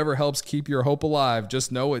hope alive,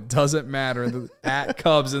 just know it doesn't matter at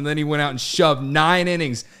Cubs. And then he went out and shoved 9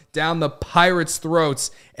 innings down the Pirates'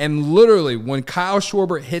 throats. And literally, when Kyle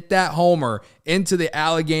Schwarber hit that homer into the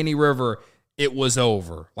Allegheny River, it was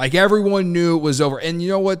over. Like everyone knew it was over. And you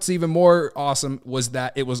know what's even more awesome was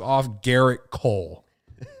that it was off Garrett Cole.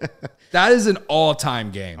 That is an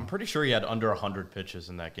all-time game. I'm pretty sure he had under 100 pitches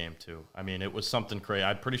in that game, too. I mean, it was something crazy.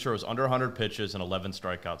 I'm pretty sure it was under 100 pitches and 11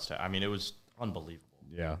 strikeouts. I mean, it was unbelievable.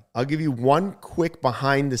 Yeah. I'll give you one quick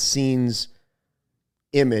behind-the-scenes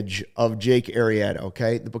image of Jake Arrieta,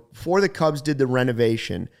 okay? Before the Cubs did the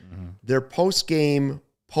renovation, their post-game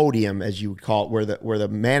podium, as you would call it, where the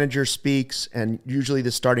manager speaks and usually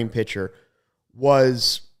the starting pitcher,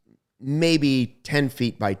 was maybe 10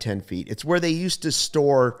 feet by 10 feet. It's where they used to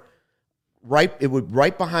store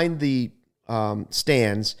right behind the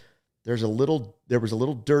stands. There was a little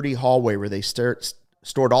dirty hallway where they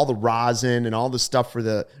stored all the rosin and all the stuff for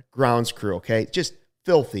the grounds crew, okay? Just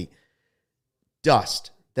filthy. Dust.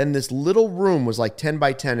 Then this little room was like 10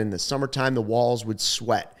 by 10. In the summertime, the walls would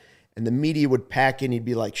sweat and the media would pack in. You'd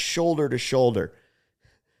be like shoulder to shoulder.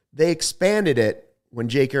 They expanded it when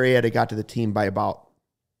Jake Arrieta got to the team by about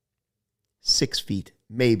 6 feet,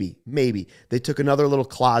 maybe. They took another little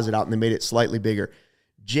closet out and they made it slightly bigger.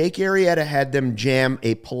 Jake Arrieta had them jam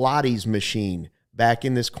a Pilates machine back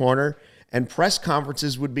in this corner, and press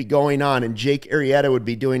conferences would be going on, and Jake Arrieta would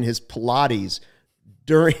be doing his Pilates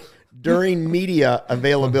during media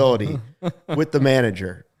availability with the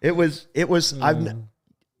manager. It was. I've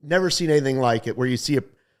never seen anything like it, where you see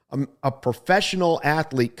a professional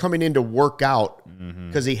athlete coming in to work out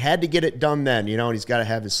because he had to get it done then, and he's got to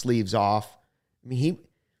have his sleeves off. I mean,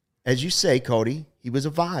 as you say, Cody, he was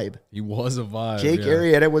a vibe. He was a vibe. Jake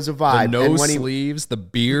Arrieta was a vibe. The sleeves, the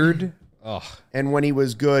beard. Ugh. And when he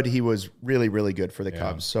was good, he was really, really good for the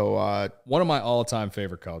Cubs. So one of my all-time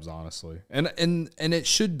favorite Cubs, honestly, and it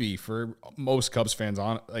should be for most Cubs fans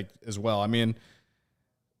as well. I mean,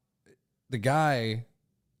 the guy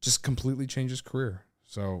just completely changed his career.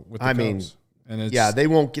 So with the Cubs, and they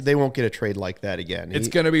won't get a trade like that again. It's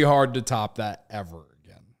going to be hard to top that ever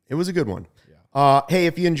again. It was a good one. Yeah. Hey,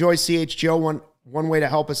 if you enjoy CHGO, one way to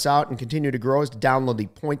help us out and continue to grow is to download the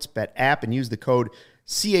PointsBet app and use the code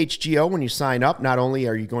CHGO when you sign up. Not only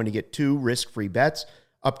are you going to get 2 risk-free bets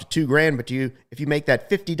up to $2,000, but if you make that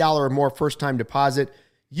 $50 or more first-time deposit,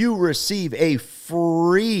 you receive a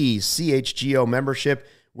free CHGO membership,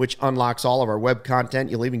 which unlocks all of our web content.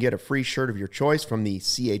 You'll even get a free shirt of your choice from the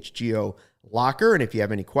CHGO locker. And if you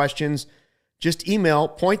have any questions, just email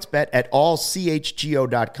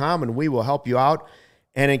pointsbet@allchgo.com and we will help you out.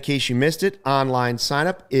 And in case you missed it, online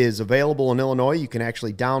signup is available in Illinois. You can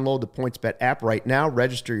actually download the PointsBet app right now,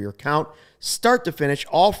 register your account, start to finish,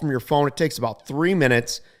 all from your phone. It takes about 3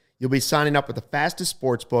 minutes. You'll be signing up with the fastest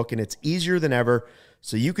sports book, and it's easier than ever,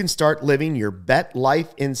 so you can start living your bet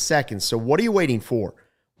life in seconds. So what are you waiting for?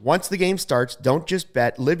 Once the game starts, don't just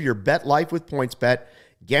bet. Live your bet life with PointsBet.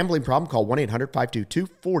 Gambling problem? Call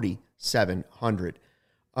 1-800-522-4700.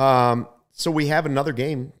 So we have another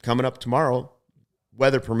game coming up tomorrow,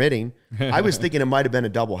 weather permitting. I was thinking it might have been a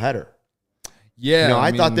doubleheader. Yeah.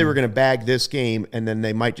 I thought they were going to bag this game, and then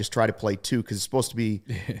they might just try to play 2 because it's supposed to be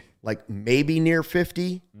like maybe near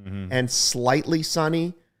 50 and slightly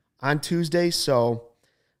sunny on Tuesday. So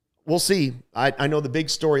we'll see. I know the big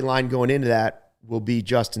storyline going into that will be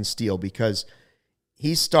Justin Steele because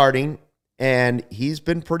he's starting and he's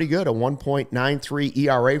been pretty good, a 1.93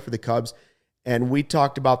 ERA for the Cubs. And we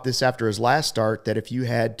talked about this after his last start, that if you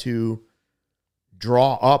had to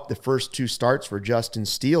draw up the first 2 starts for Justin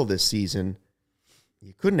Steele this season,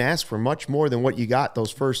 you couldn't ask for much more than what you got those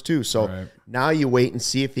first 2. So now you wait and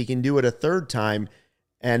see if he can do it a third time.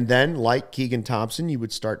 And then, like Keegan Thompson, you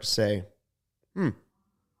would start to say,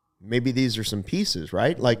 maybe these are some pieces,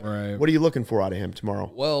 right? What are you looking for out of him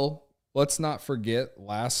tomorrow? Well, let's not forget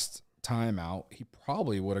last time out, he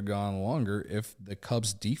probably would have gone longer if the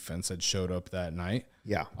Cubs defense had showed up that night.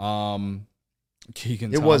 Yeah.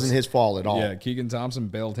 Keegan It wasn't his fault at all. Yeah, Keegan Thompson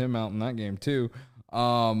bailed him out in that game too.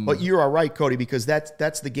 But you are right, Cody, because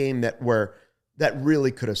that's the game that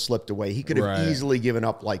really could have slipped away. He could have easily given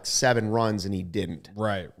up like 7 runs, and he didn't.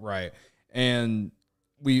 Right. And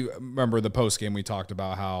we remember the post game we talked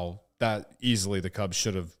about how that easily the Cubs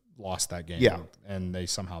should have lost that game. Yeah. And they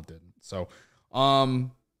somehow didn't. So,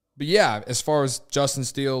 but yeah, as far as Justin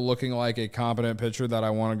Steele looking like a competent pitcher that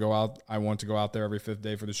I want to go out there every 5th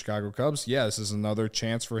day for the Chicago Cubs. Yeah, this is another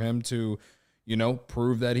chance for him to,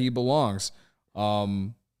 prove that he belongs.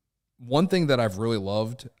 One thing that I've really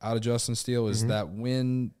loved out of Justin Steele is that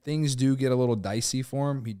when things do get a little dicey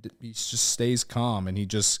for him, he just stays calm and he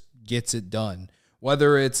just gets it done.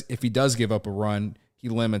 Whether it's if he does give up a run, he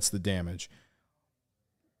limits the damage.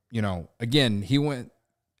 Again, he went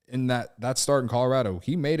in that start in Colorado.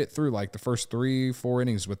 He made it through like the first 3-4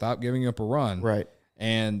 innings without giving up a run. Right.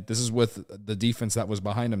 And this is with the defense that was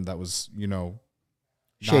behind him that was,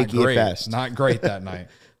 shaky not great, at best. Not great that night.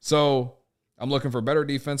 So I'm looking for better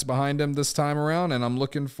defense behind him this time around, and I'm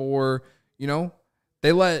looking for,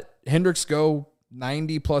 they let Hendricks go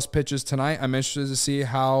 90-plus pitches tonight. I'm interested to see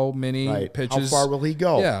how many pitches. How far will he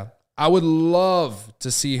go? Yeah. I would love to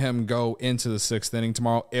see him go into the 6th inning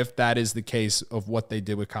tomorrow if that is the case of what they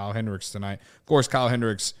did with Kyle Hendricks tonight. Of course, Kyle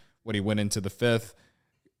Hendricks, when he went into the 5th,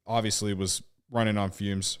 obviously was running on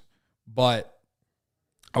fumes. But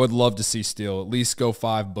I would love to see Steele at least go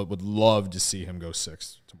 5, but would love to see him go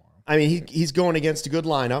 6 tomorrow. I mean, he's going against a good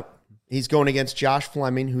lineup. He's going against Josh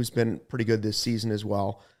Fleming, who's been pretty good this season as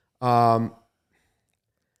well.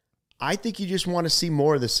 I think you just want to see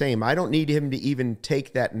more of the same. I don't need him to even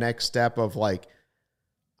take that next step of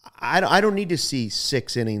I don't need to see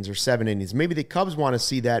 6 innings or 7 innings. Maybe the Cubs want to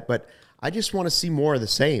see that, but I just want to see more of the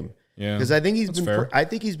same. Yeah, because I think he's been fair. I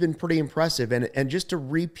think he's been pretty impressive, and just to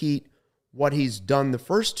repeat what he's done the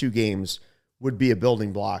first 2 games would be a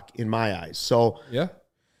building block in my eyes. So yeah.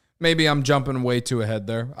 Maybe I'm jumping way too ahead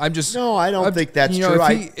there. I don't think that's true.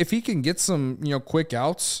 If he can get some, quick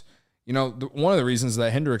outs, one of the reasons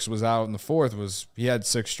that Hendricks was out in the 4th was he had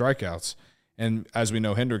 6 strikeouts. And as we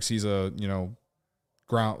know, Hendricks, he's a,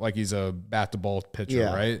 he's a bat to ball pitcher,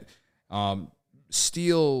 right?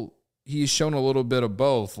 Steele, he's shown a little bit of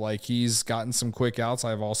both. Like he's gotten some quick outs.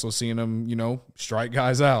 I've also seen him, strike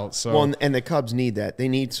guys out. So and the Cubs need that. They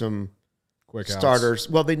need some quick starters.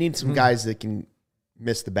 outs. Well, they need some guys that can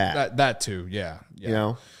miss the bat. That too, yeah.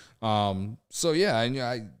 So yeah,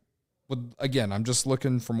 I'm just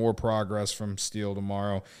looking for more progress from Steele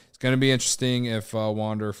tomorrow. It's going to be interesting if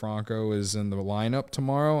Wander Franco is in the lineup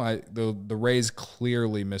tomorrow. The Rays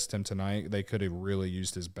clearly missed him tonight. They could have really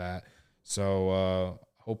used his bat. So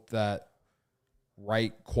hope that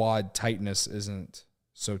right quad tightness isn't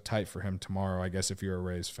so tight for him tomorrow, I guess, if you're a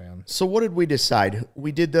Rays fan. So what did we decide?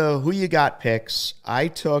 We did the who you got picks. I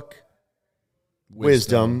took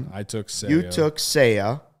Wisdom. I took Seiya. You took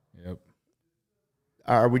Seiya. Yep.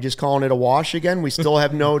 Are we just calling it a wash again? We still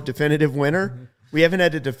have no definitive winner? We haven't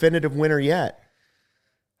had a definitive winner yet.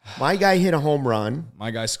 My guy hit a home run.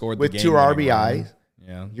 My guy scored with the 2 RBI.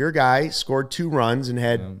 Yeah. Your guy scored 2 runs and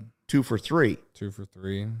had 2 for 3. 2 for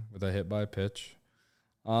 3 with a hit by pitch.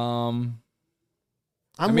 I'm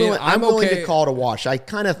willing to call it a wash. I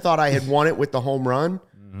kind of thought I had won it with the home run.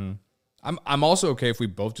 Mm-hmm. I'm also okay if we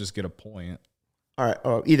both just get a point. All right.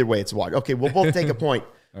 Either way, it's a wash. Okay, we'll both take a point.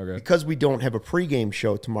 Okay. Because we don't have a pregame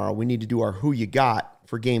show tomorrow, we need to do our who you got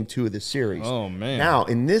for game 2 of the series. Oh, man. Now,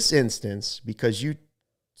 in this instance, because you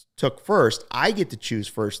took first, I get to choose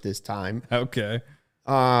first this time. Okay.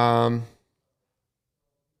 And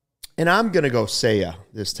I'm going to go Seiya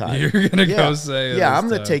this time. You're going to go Seiya. Yeah, I'm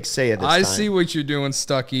going to take Seiya this time. I see what you're doing,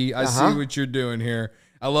 Stucky. I see what you're doing here.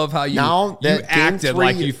 I love how you acted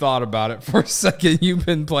like you thought about it for a second. You've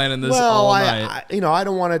been planning this all night. I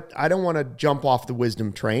don't want to jump off the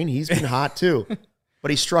Wisdom train. He's been hot too,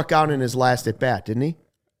 but he struck out in his last at bat, didn't he?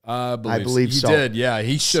 I believe so. He did. Yeah,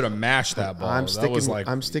 he should have mashed that ball. I'm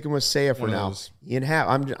sticking with Seiya for now. Ian Happ.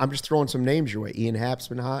 I'm just throwing some names your way. Ian Happ's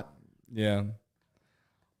been hot. Yeah.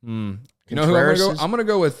 You know who I'm going to go? I'm going to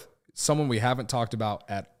go with someone we haven't talked about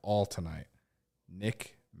at all tonight.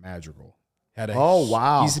 Nick Madrigal.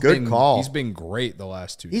 Wow. Good call. He's been great the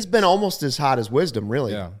last 2 days. He's been almost as hot as Wisdom,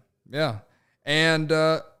 really. Yeah. And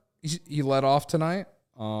he led off tonight.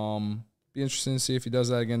 Be interesting to see if he does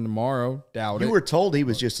that again tomorrow. Doubt it. You were told he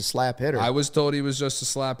was just a slap hitter. I was told he was just a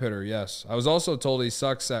slap hitter, yes. I was also told he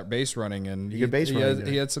sucks at base running, and he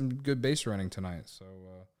had some good base running tonight. So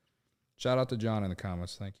shout out to John in the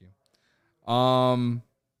comments. Thank you. All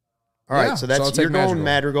right, so you're going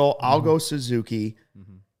Madrigal. I'll go Suzuki.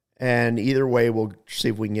 Mm-hmm. And either way, we'll see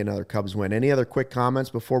if we can get another Cubs win. Any other quick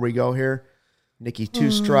comments before we go here? Nicky,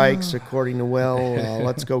 2 strikes, according to Will.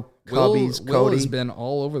 Let's go Cubbies, Cody. Will has been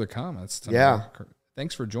all over the comments tonight. Yeah.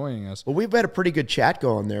 Thanks for joining us. Well, we've had a pretty good chat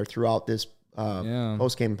going there throughout this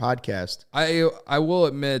post-game podcast. I will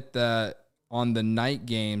admit that on the night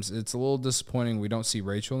games, it's a little disappointing we don't see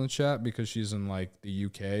Rachel in the chat because she's in, the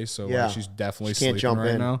UK, so she's definitely sleeping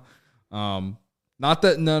right now. Not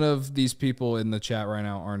that none of these people in the chat right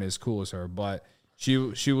now aren't as cool as her, but she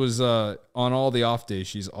was on all the off days.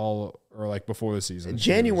 She's before the season.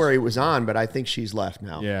 January was on, but I think she's left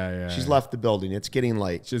now. Yeah. She's left the building. It's getting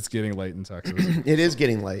late. It's getting late in Texas. It is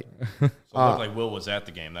getting late. So it looked like Will was at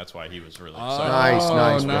the game. That's why he was really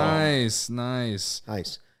excited.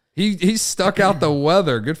 Nice. He stuck out the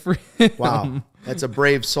weather. Good for him. Wow, that's a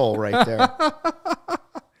brave soul right there.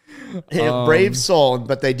 Brave soul,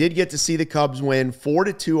 but they did get to see the Cubs win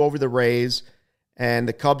 4-2 over the Rays. And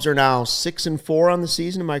the Cubs are now 6-4 on the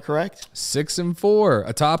season. Am I correct? 6-4,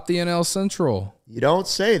 atop the NL Central. You don't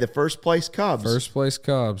say. The first place Cubs. First place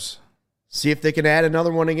Cubs. See if they can add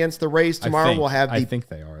another one against the Rays tomorrow. I think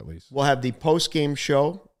they are at least. We'll have the post-game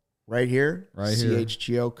show right here. Right here.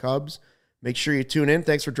 CHGO Cubs. Make sure you tune in.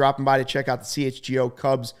 Thanks for dropping by to check out the CHGO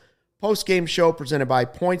Cubs post-game show presented by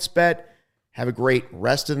PointsBet. Have a great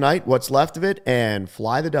rest of the night, what's left of it, and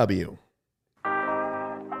fly the W.